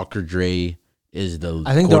here that Dr. Dre is the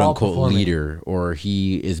I think they're quote all unquote performing. leader, or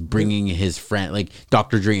he is bringing his friend, like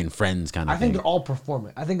Dr. Dre and friends kind of I think thing. they're all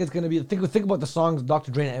performing. I think it's gonna be. Think about the songs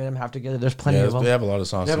Dr. Dre and Eminem have together. There's plenty Yeah, of them. they have a lot of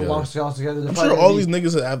songs They have a together. long songs together. They're I'm probably sure gonna all be-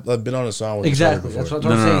 these niggas have been on a song with each Exactly. other before. That's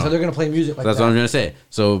what I'm saying. So they're gonna play music like That's that. what I'm gonna say.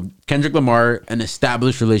 So Kendrick Lamar, an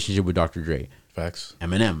established relationship with Dr. Dre. Facts.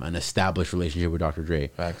 Eminem, an established relationship with Dr. Dre.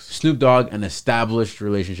 Facts. Snoop Dogg, an established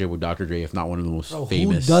relationship with Dr. Dre, if not one of the most Bro,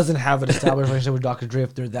 famous. who doesn't have an established relationship with Dr. Dre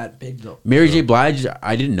if they're that big though? Mary J. Blige,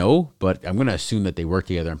 I didn't know, but I'm gonna assume that they work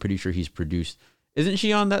together. I'm pretty sure he's produced. Isn't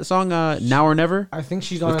she on that song Now or Never? I think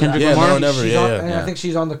she's on. Kendrick Lamar? Yeah, she's No, Never, she's yeah, on, yeah. and Yeah. I think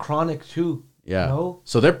she's on the Chronic too. Yeah. No?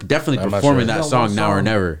 So they're definitely I'm not performing sure. that No, song what Now or song?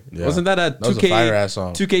 Never. Yeah. Wasn't that a That was a 2K fire-ass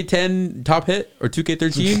song. 2K10 top hit or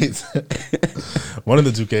 2K13? One of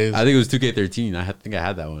the 2Ks. I think it was 2K13. I think I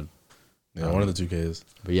had that one. Yeah, one of the 2Ks.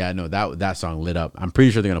 But yeah, no, that song lit up. I'm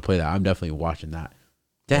pretty sure they're gonna play that. I'm definitely watching that.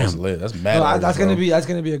 That's Damn. lit. That's mad. No, artist, that's bro.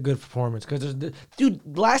 gonna be a good performance because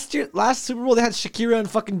dude, last Super Bowl they had Shakira and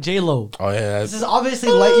fucking J Lo. Oh yeah, This that's, is obviously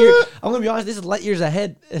light year. I'm gonna be honest. This is light years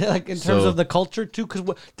ahead, like in terms So- of the culture too. Because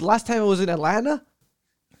the last time it was in Atlanta,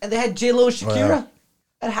 and they had J Lo, Shakira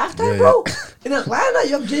at halftime, Yeah, bro. In Atlanta,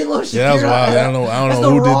 you have J Lo, Shakira. yeah, that was wild. I don't know. That's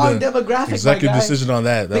who the wrong did the demographic. My executive guy. decision on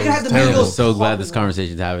that. That They could have was the terrible. Migos. I'm so glad this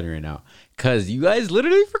conversation's happening right now. Cause you guys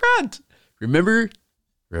literally forgot. Remember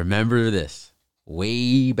this.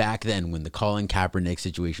 Way back then when the Colin Kaepernick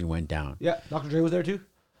situation went down. Yeah, Dr. Dre was there too.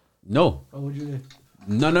 No. Oh, what'd you do?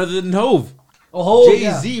 None other than Hove. Oh,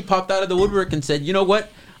 Jay-Z popped out of the woodwork and said, you know what?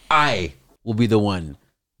 I will be the one.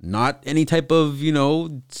 Not any type of,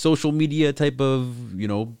 social media type of,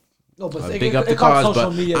 No, but big up the cause, but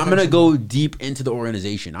I'm going to go deep into the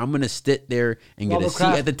organization. I'm going to sit there and get a Robert seat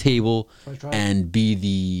Kraft. at the table That's right. and be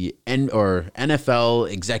the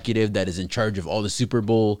NFL executive that is in charge of all the Super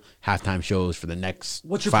Bowl halftime shows for the next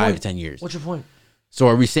What's your 5 point? to 10 years. What's your point? So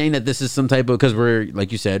are we saying that this is some type of, because we're,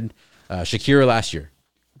 like you said, Shakira last year,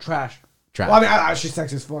 Trash. Trash. Well, I mean, she's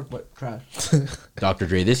sexy as fuck, but trash. Dr.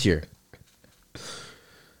 Dre this year.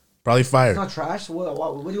 Probably fire. It's not trash. What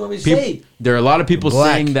do you want me to Peop- say? There are a lot of people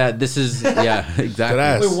Black. saying that this is, yeah, exactly.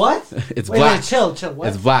 Deadass. Wait, what? It's wait, black. Wait, chill. What?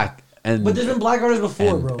 It's black. And But there's been black artists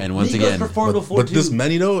before, and- bro. and once Migos again- performed before But too. this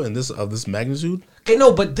many though, and this of this magnitude, Okay,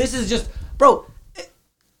 no, but this is just, bro.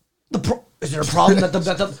 Is there a problem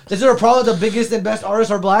is there a problem that the biggest and best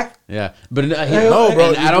artists are black? Yeah, but No, bro,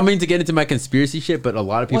 and I don't mean to get into my conspiracy shit, but a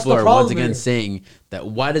lot of What's people the are once problem again here? saying that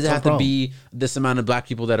why does it have to be this amount of black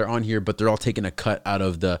people that are on here, but they're all taking a cut out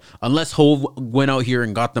of the unless Hove went out here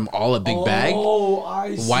and got them all a big bag. Oh,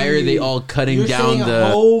 I see. Why are they all cutting You're down saying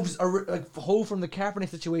the? Hove from the Kaepernick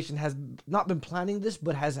situation has not been planning this,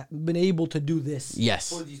 but has been able to do this.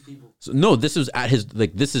 Yes. For these people. So, no, this was at his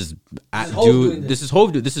like. This is at Hov doing dude. this. This is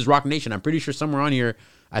Hove. Dude. This is Rock Nation. I'm pretty sure somewhere on here.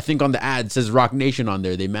 I think on the ad says Rock Nation on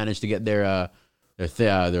there. They managed to get their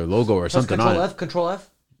logo or Press something Control on F, Control F,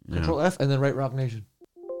 Control F, and then write Rock Nation.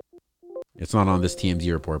 it. It's not on this TMZ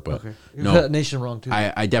report, but Okay. You no. got Nation wrong too.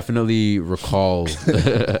 I definitely recall.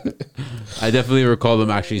 I definitely recall them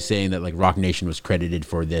actually saying that like Rock Nation was credited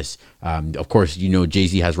for this. Of course,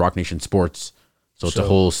 Jay-Z has Rock Nation Sports, so it's a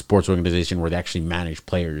whole sports organization where they actually manage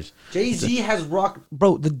players. Jay-Z has rock,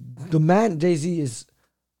 bro. The man Jay-Z is.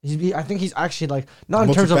 I think he's actually like not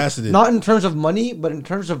in terms of money, but in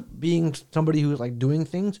terms of being somebody who's like doing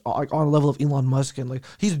things like on the level of Elon Musk, and like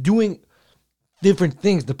he's doing different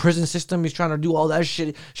things. The prison system, he's trying to do all that shit.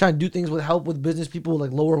 He's trying to do things with help with business people, like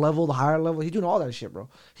lower level, the higher level. He's doing all that shit, bro.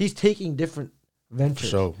 He's taking different ventures.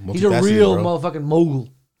 Sure. He's a real bro. motherfucking mogul.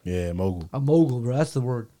 Yeah, mogul. A mogul, bro. That's the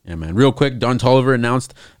word. Yeah, man. Real quick, Don Toliver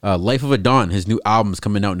announced Life of a Don. His new album's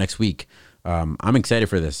coming out next week. I'm excited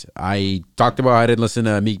for this. I talked about how I didn't listen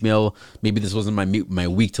to Meek Mill. Maybe this wasn't my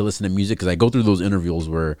week to listen to music because I go through those intervals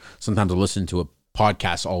where sometimes I'll listen to a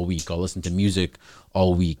podcast all week. I'll listen to music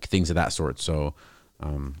all week, things of that sort. So I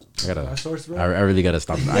really gotta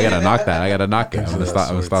stop. I gotta knock that. I gotta knock it. I'm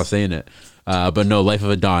gonna stop saying it. But no, Life of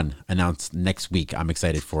a Don announced next week. I'm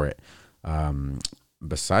excited for it.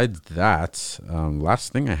 Besides that,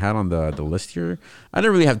 last thing I had on the list here, I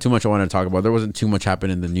didn't really have too much I wanted to talk about. There wasn't too much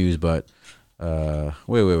happening in the news, but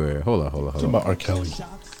wait, hold on. Talking about R. Kelly.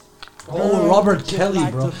 Oh, Robert Kelly,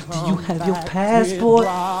 bro. Do you have your passport?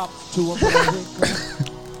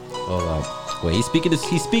 Hold up. Wait, he's speaking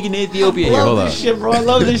Ethiopia here. Hold I love up. this shit, bro. I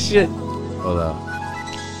love this shit. Hold up.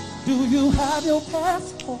 Do you have your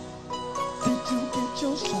passport? Did you get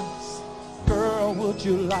your shots? Girl, would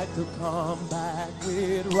you like to come back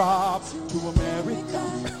with Rob to America?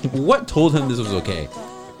 What told him this was okay?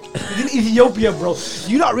 He's in Ethiopia, bro.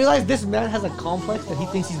 Do you not realize this man has a complex that he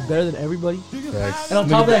thinks he's better than everybody? Facts. And on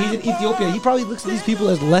top of that, he's in Ethiopia. He probably looks at these people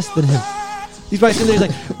as less than him. He's probably sitting there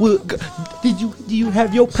like, well, do you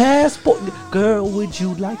have your passport? Girl, would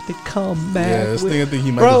you like to come back? Yeah, this with... thing I think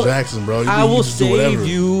he Michael Bro, Jackson, bro. I will save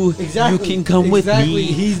you. Exactly. You can come with me.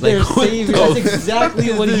 He's Like, their what savior. the That's fuck exactly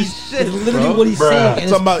is what this he's. shit, It's literally bro? what he's saying. And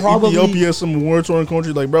Talking about it's probably, Ethiopia, some war-torn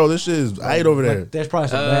country. Like, bro, this shit is aight over there. There's probably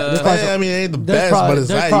some bad. I mean, it ain't the There's best, but it's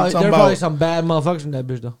there's aight. probably, Talking there's probably about some bad motherfuckers in that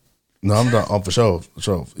bitch though. no, I'm not. For sure, for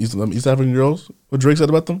sure. East African girls. What Drake said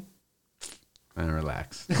about them? Man,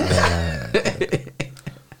 relax.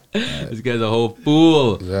 This guy's a whole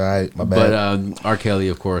fool. All right, my bad. But R. Kelly,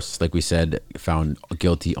 of course, like we said, found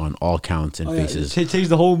guilty on all counts and faces Change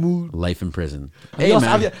the whole mood. life in prison.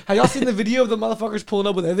 Have y'all seen the video of the motherfuckers pulling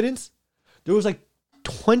up with evidence? There was like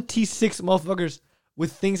 26 motherfuckers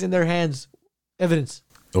with things in their hands, evidence,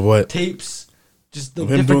 Of what? tapes, just the Of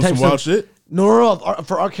him different doing types some wild of shit? No,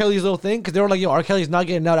 for R. Kelly's little thing, because they were like, "Yo, R. Kelly's not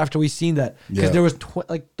getting out after we seen that." Because Yeah. there was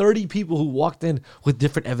like 30 people who walked in with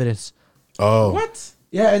different evidence. Oh, What?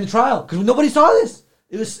 Yeah, in the trial, because nobody saw this.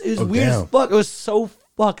 It was weird damn. as fuck. It was so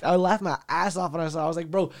fucked. I laughed my ass off when I saw it. I was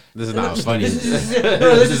like, bro, This is not funny. This is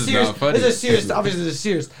serious. not funny. This is serious. Obviously, this is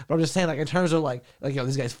serious. But I'm just saying, like, in terms of like yo,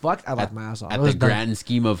 this guy's fucked. I laughed my ass off. At It was the dumb. grand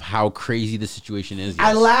scheme of how crazy the situation is. I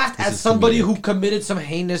yes, laughed this at is somebody comedic. who committed some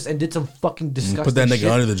heinous and did some fucking disgusting put that nigga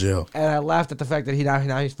shit. under the jail. And I laughed at the fact that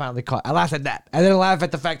now he's finally caught. I laughed at that. I didn't laugh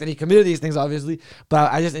at the fact that he committed these things, obviously.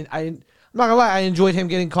 But I'm not gonna lie, I enjoyed him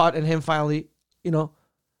getting caught and him finally,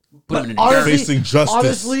 Put him in But the honestly, Facing justice.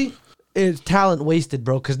 honestly, it's talent wasted,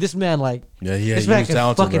 bro. Because this man, like, Yeah, this he man was can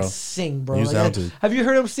talented, fucking bro. sing, bro. He was Like, talented. have you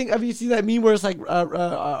heard him sing? Have you seen that meme where it's like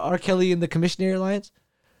R. Kelly and the Commissioner Alliance?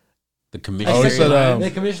 The Oh, commissioner. he said,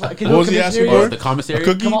 The commissioner. Can what you was he asking commissioner? for? the commissary. A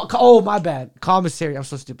cookie? Oh, my bad. Commissary. I'm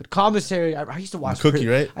so stupid. Commissary. I used to watch Cookie,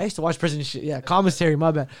 right? I used to watch prison shit. Yeah, commissary.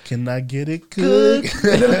 My bad. Can I get it Cook. cooked?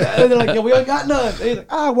 And they're like, yo, we ain't got none. And he's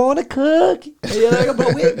like, I want a cookie. And you're like,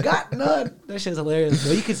 but we ain't got none. That shit's hilarious,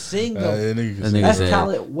 bro. You can sing though. That nigga can That sing. nigga That's said,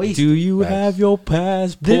 talent wasted. Do you Facts. have your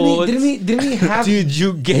passport? Didn't he have? Did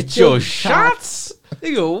you get your your shots? shots?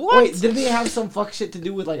 Nigga, what? Wait, didn't he have some fuck shit to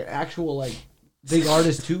do with like an actual like big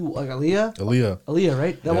artist too, like Aaliyah? Aaliyah.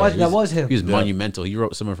 Right? That was him. He was monumental. He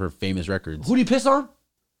wrote some of her famous records. Who did he piss on?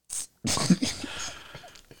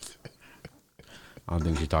 I don't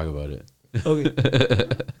think we should talk about it.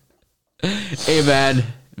 Okay. Hey, man.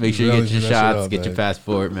 Make sure you Really get your mess it shots, up, get your man.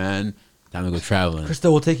 passport, man. Time to go traveling. Krista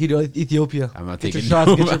will take you to Ethiopia. I'm not Get taking your shots,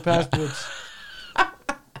 no- get your passports.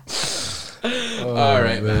 All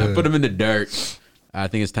right, man. Put them in the dirt. I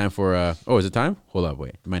think it's time for. Is it time? Hold up,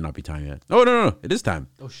 wait. It might not be time yet. Oh no, it is time.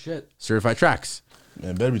 Oh shit! Certified tracks.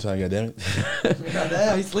 Man, better be time, goddammit.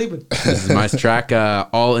 Goddamn, he's sleeping. This is my track.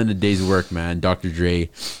 All in a day's work, man. Dr. Dre,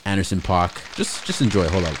 Anderson .Paak. Just enjoy.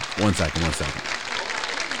 Hold up. One second.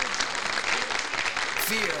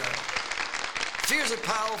 Fear's a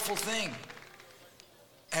powerful thing.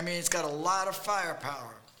 I mean, it's got a lot of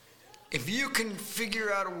firepower. If you can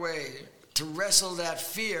figure out a way to wrestle that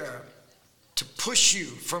fear, to push you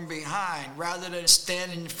from behind rather than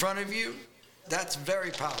stand in front of you, that's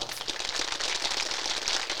very powerful.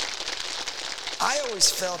 I always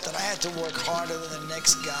felt that I had to work harder than the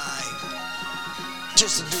next guy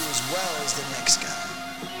just to do as well as the next guy.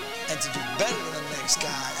 And to do better than the next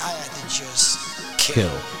guy, I had to just kill.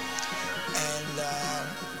 And,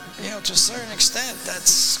 to a certain extent, that's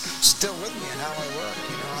still with me in how I work.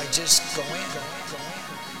 I just go in.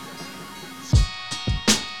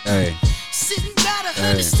 Hey. Sitting by the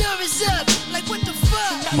 100 stories up, like what the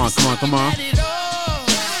fuck? Come on. I've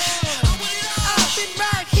been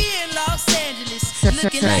right here in Los Angeles,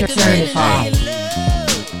 looking like a villain in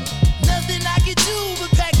love. Nothing I can do but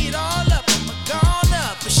pack it all up. I'm gone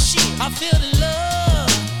up, but shit, I feel the love.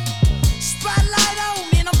 Spotlight on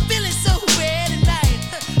me and I'm feeling so bad tonight.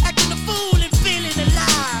 Acting a fool and feeling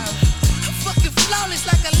alive. I'm fucking flawless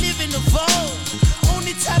like I live in the vault.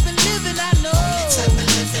 Only type of living I know.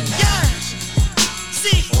 Yeah.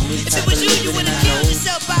 See, if it was you, you would've killed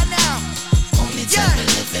yourself by now. Yeah.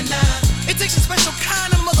 It takes a special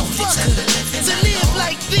kind of motherfucker to live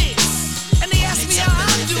like this. And they ask me how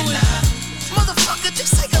I'm doing. Motherfucker,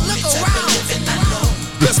 just take a look around.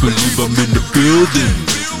 Best believe I'm in the building.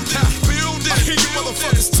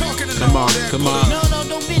 Come on. No,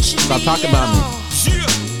 don't bitch me. Stop talking about me.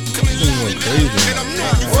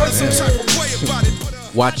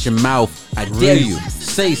 Watch your mouth. I dare you.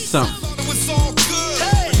 Say something.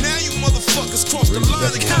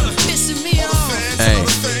 Pissing me off. Hey.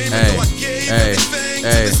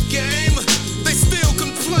 They still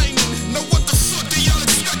complaining. Now what the fuck do y'all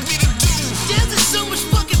expect me to do? There's so much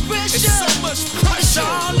fucking pressure. It's so much It's pressure.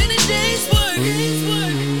 all in a day's work.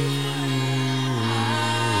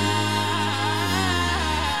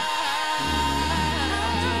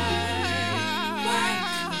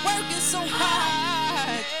 Working so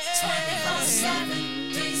hard.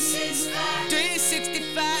 24/7,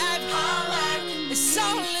 365. It's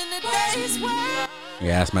all in a day's work.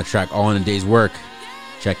 Yeah, that's my track. All in a day's work.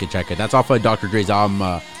 Check it. That's off of Dr. Dre's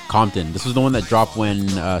album, Compton. This was the one that dropped when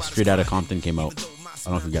Straight Outta Compton came out. I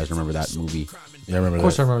don't know if you guys remember that movie. Yeah, I remember Of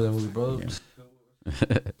course, that. I remember that movie, bro. Just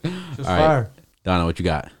All fire. right. Donna, what you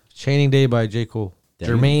got? Chaining Day by J. Cole. Damn.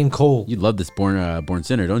 Jermaine Cole. You love this Born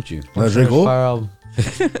Sinner, don't you? That's J. Cole? Fire album.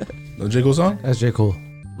 The J. Cole song? That's J. Cole.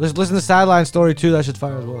 Listen to Sideline Story too. That shit's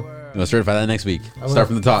fire as well. We'll certify that next week. will. Start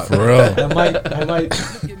from the top. For real. I might. Look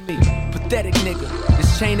at me, pathetic nigga.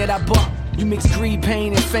 This chain that I bought, you mix greed,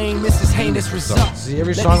 pain, and fame. This is heinous results. See,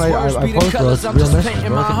 every Let song these I words be the post, bro, colours it's I'm real just message, painting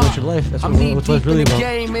bro. my Think heart. about your life. That's I'm what knee it's deep really in the about.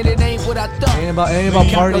 game, and it ain't what I thought. Ain't about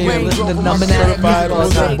partying and listening to numbing out. Certified, what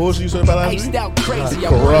was that bullshit you certified last Iced week? out crazy, I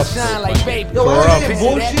Corrupt. wanna shine like baby. Yo, why are you Corrupt.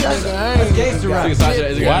 bullshit? That's gangster rap.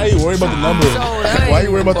 Why are you worried about the number? Why are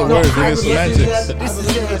you worried about the words? Nigga, semantics. This is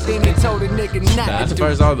everything they told a nigga not That's to the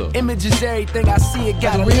first do. song, though. Image is everything I see, it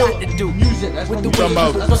got a lot to do. Music. That's With what the we talking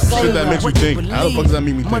about way people shit that makes you what they think. How the fuck does that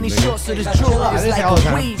make me think, Money nigga? short, so this jewelry That is is like all the a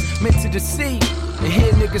time. weed meant to deceive. And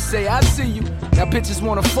hear niggas say, I see you. Now bitches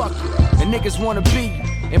wanna fuck you, and niggas wanna be you.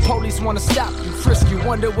 And police wanna stop you, frisk you,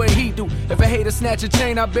 wonder what he do. If a hater snatch a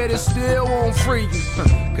chain, I bet it still won't free you.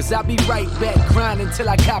 Cause I be right back grinding till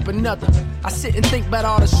I cop another. I sit and think about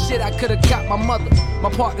all the shit I could've got my mother. My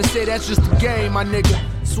partner say that's just a game, my nigga.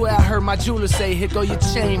 Swear I heard my jeweler say, here go your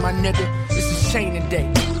chain, my nigga. This is chaining day.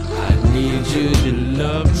 I need you to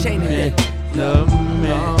love Chaining day. Love me.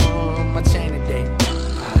 My chaining day.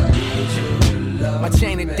 My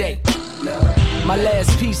chaining day. My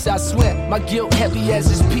last piece, I swear. My guilt heavy as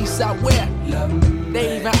this piece I wear.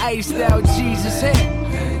 They even iced out Jesus' hair.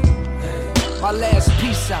 My last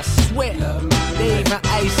piece, I swear. They even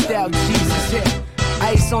iced out Jesus' hair.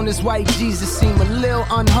 Ice on this white Jesus seem a little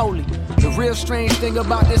unholy. The real strange thing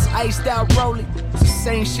about this iced out rollie, it's the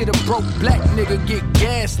same shit a broke black nigga get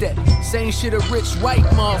gassed at. Same shit a rich white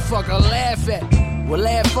motherfucker laugh at. Well,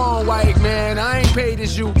 laugh on, white man, I ain't paid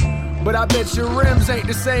as you. But I bet your rims ain't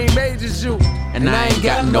the same age as you. And I ain't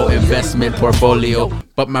got no investment portfolio,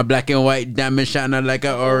 but my black and white diamond shining like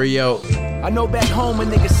an Oreo. I know back home a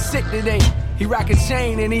nigga sick today. He rock a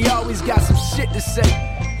chain and he always got some shit to say.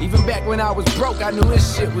 Even back when I was broke, I knew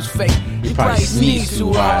this shit was fake. He probably sneezed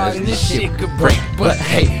too hard and this shit could break. But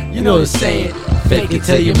hey, you know the saying, fake it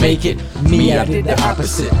till you make it. Me, I did the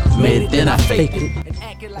opposite. Made it, then I faked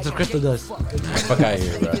it. That's what Crystal does. Fuck out of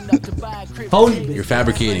here, bro. Phony. You're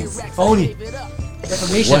fabricating. Phony.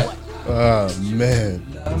 Defamation. What? Oh man.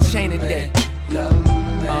 Chain and day.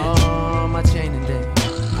 Oh, my chain and day.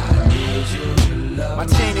 My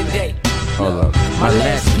chain and day. Hold up. My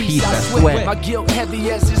last piece, I swear. My guilt heavy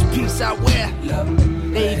as this piece I wear.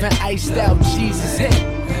 They even iced out Jesus'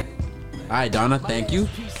 head. All right, Donna, thank you.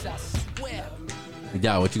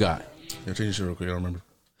 Yeah, what you got? Yeah, change your shit real quick. I don't remember.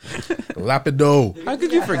 Lapido. How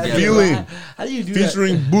could you forget? Feeling. How do you do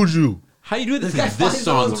Featuring Buju. How you do this? that? This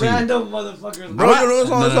song too. Random motherfuckers. Bro, you know this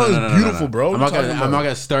song is beautiful, bro. I'm not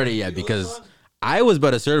gonna start it yet because I was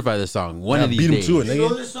about to certify this song one of these days. Beat him to it, You know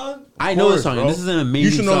nigga. this song? I know this song. bro. And this is an amazing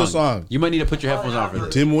You should know the song. You might need to put your headphones on for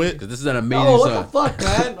this. Dimwit. Because this is an amazing Oh, what song. the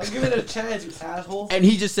fuck, man? I'm giving it a chance, you asshole. And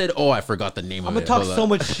he just said, "Oh, I forgot the name I'm of gonna it." talk so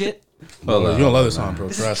much shit. Hold You on. don't love this song, bro.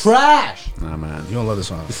 This is Trust. trash. Nah, man. You don't love this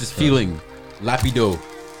song. This is feeling Lapido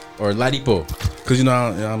or Ladipo. Because you know,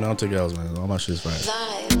 I don't take L's, man. All my shit's fire.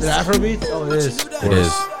 Is it Afrobeats? Oh, it is. It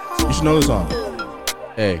is. You should know the song.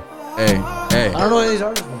 Hey. I don't know any of these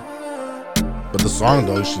artists, man. But the song,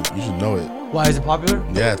 though, you should know it. Why, is it popular?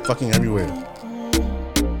 Yeah, it's fucking everywhere.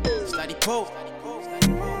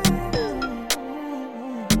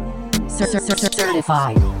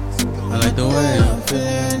 Certified. I like the way I'm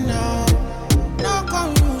feeling now. Not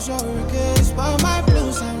gonna use your regrets, but my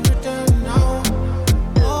blues I'm written now.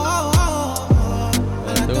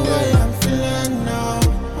 I like the way I'm feeling now.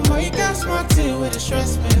 I know you got smart tea with the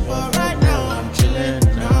stress me, but right now I'm chilling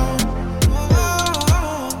now.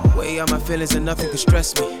 Way out my feelings and nothing can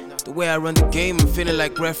stress me. The way I run the game, I'm feeling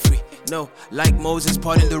like referee. No, like Moses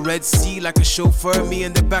parting the Red Sea, like a chauffeur, me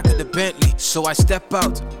in the back of the Bentley. So I step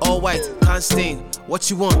out, all white, can't stain. What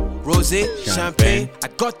you want? Rosé, champagne? I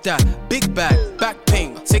got that big bag, back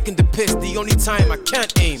pain. Taking the piss, the only time I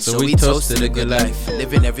can't aim. So we toasted a good life.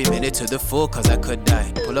 Living every minute to the full, cause I could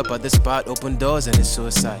die. Pull up at the spot, open doors, and it's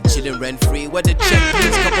suicide. Chilling rent free, where the check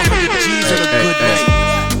please, couple hundred G's on a good night.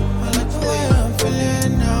 I like the way I'm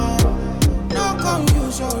feeling now. Not gonna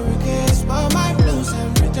use your regrets, but my blues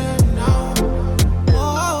I'm written now.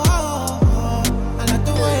 I like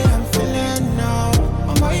the way I'm feeling now.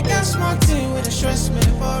 I'm all you got smart team with a stress me,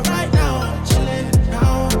 but right now I'm chilling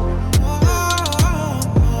now.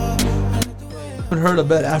 I haven't heard a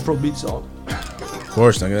bad Afrobeat song. Of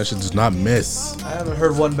course, nigga. That shit does not miss. I haven't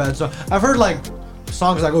heard one bad song. I've heard like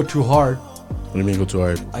songs that go too hard. What do you mean go too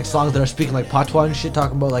hard? Like songs that are speaking like patois and shit,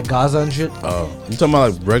 talking about like Gaza and shit. Oh, you talking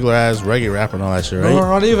about like regular ass reggae rap and all that shit, right? No,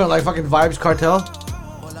 not even like fucking Vibes Cartel.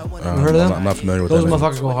 You heard of them? I'm not familiar with Those that.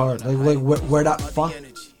 motherfuckers go hard. Like where that funk.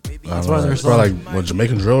 That's one of their It's probably songs. like what,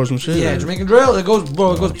 Jamaican drill or some shit. Yeah, or? Jamaican drill. It goes,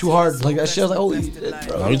 bro. It goes too hard. Like that shit. I was like, holy shit,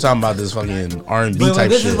 bro. No, you talking about this fucking R&B But, type like,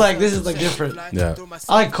 this shit? is like different. Yeah.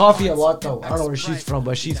 I like Coffee a lot though. I don't know where she's from,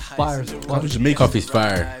 but she's fire. Coffee's Jamaican. Coffee's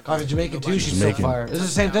fire. Coffee Jamaican too. She's Jamaican. so fire. Is this the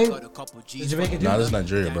same thing? Is Jamaican too? Nah, this is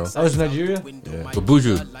Nigeria, bro. Oh, it's Nigeria. Yeah. But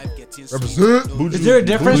Buju. Represent. Buju. Is there a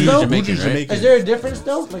difference Buju's though? Jamaican, Buju's right? Jamaican. Is there a difference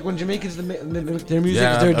though? Like when Jamaicans their music, Yeah, is there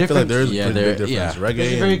a I feel like difference? there's Yeah, a there- big difference. yeah. Reggae,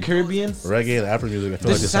 This is very and, Caribbean. reggae and African music. I feel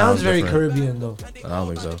This like it sounds very different. Caribbean though. I don't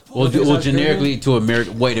think so. Well, generically to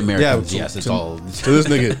white Americans, Yeah, yes, it's to- all. To this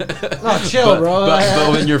nigga, No, chill, bro.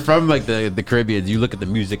 But when you're from like the Caribbean, you look at the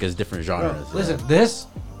music as different genres. Listen, this.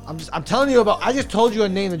 I'm telling you about. I just told you a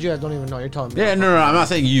name that you guys don't even know. You're telling me. Yeah, no, I'm not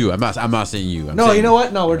saying you. I'm not saying you. I'm No, saying, you know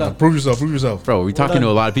what? No, we're done. prove yourself. Prove yourself. bro. We're talking done. to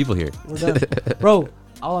a lot of people here. We're done. Bro,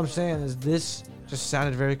 all I'm saying is this just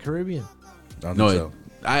sounded very Caribbean. I don't No, think so.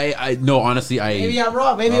 I no. Honestly, Maybe I'm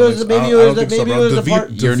wrong. Maybe I it don't was. think- Maybe I it don't was. think so, Maybe it bro. was the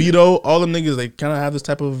part. DeVito, all them niggas, they kind of have this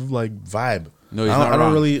type of like vibe. No, he's I not don't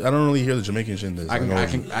wrong. really hear the Jamaican shit in this. I can Like,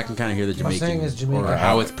 kind of hear the I'm saying Jamaican it's Jamaican. or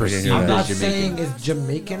how it's I can hear perceived I'm that. not as saying Jamaican. it's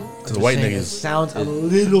Jamaican. To the white saying niggas. It sounds a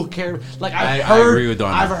little Caribbean. Like I I've heard. agree with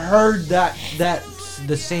Donna. I've heard that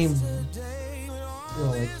the same. You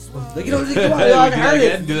know, like you know, come on, I've heard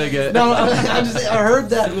it. Do that again. No, I'm just saying, I heard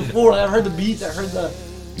that before. I've heard the beats. I heard the.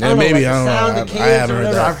 Yeah, don't know, maybe, like the I don't know. sound, the I cadence, haven't or heard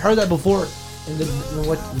whatever. that. I've heard that before in the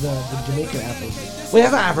Jamaican Afrobeat. Wait,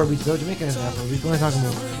 that's not Afrobeat though. Jamaican is Afrobeat. What am I talking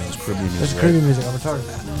about? It's Caribbean music. That's right? Caribbean music. I'm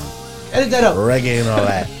retarded. Edit that out. Reggae and all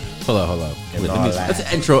that. Hold on. And Wait, all that.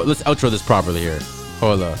 let's outro this properly here.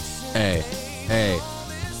 Hold up. Hey. Hey,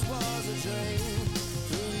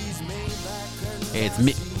 it's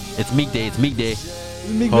Meek Day. It's Meek Day.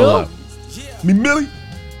 Hold up. Me Millie.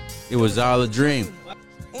 It was all a dream.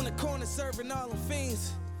 On the corner serving all them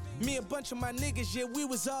fiends. Me a bunch of my niggas, yeah, we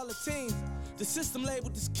was all a team. The system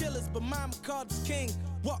labeled as killers, but mama called us king.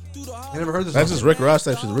 Walk through the hall. I never heard this. That's song. just Rick Ross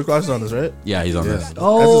type shit. Rick Ross is on this, right? Yeah, he's on Yeah. this.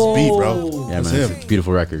 Oh, That's his beat, bro. Yeah, That's man, him. it's a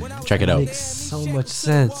beautiful record. Check it out. Makes so much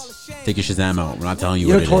sense. Take your Shazam out. We're not telling you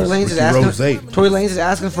You what know, it Tory is. Lanez is Ricky asking. Rose. Tory Lanez is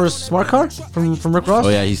asking for a smart car from Rick Ross. Oh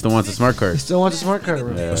yeah, he still wants a smart car. He still wants a smart car,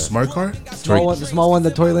 bro. A smart car? The small one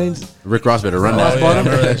that Tory Lanez. Rick Ross better run Oh, that. yeah, I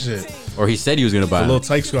remember that shit. Or he said he was gonna buy A it. little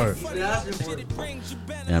Tykes car.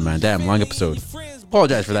 Yeah, man. Damn, long episode.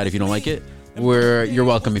 Apologize for that if you don't like it. You're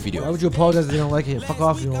welcome if you Why do. would you apologize if you don't like it? Fuck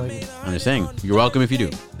off if you don't like it. I'm just saying, you're welcome if you do.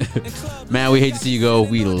 Man, we hate to see you go.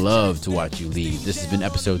 We love to watch you leave. This has been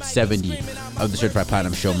episode 70 of the Certified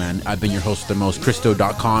Platinum Show, man. I've been your host, the most,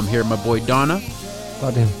 Christo.com. Here, my boy Donna.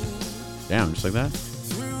 Goddamn. Damn, just like that.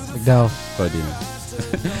 McDowell.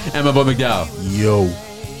 Goddamn. And my boy McDowell. Yo.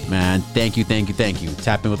 Man, thank you.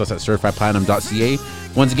 Tap in with us at certifiedplatinum.ca.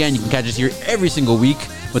 Once again, you can catch us here every single week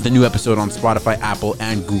with a new episode on Spotify, Apple,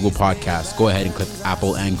 and Google Podcasts. Go ahead and click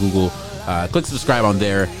Apple and Google. Click subscribe on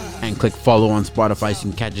there and click follow on Spotify so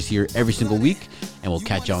you can catch us here every single week. And we'll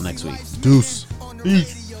catch y'all next week. Deuce.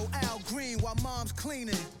 Peace. Mom's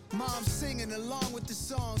cleaning, mom's singing along with the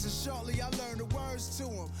songs, and shortly I learned the words to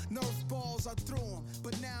them. Nerf balls I threw them,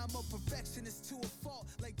 but now I'm a perfectionist to a fault,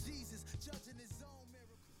 like Jesus judging his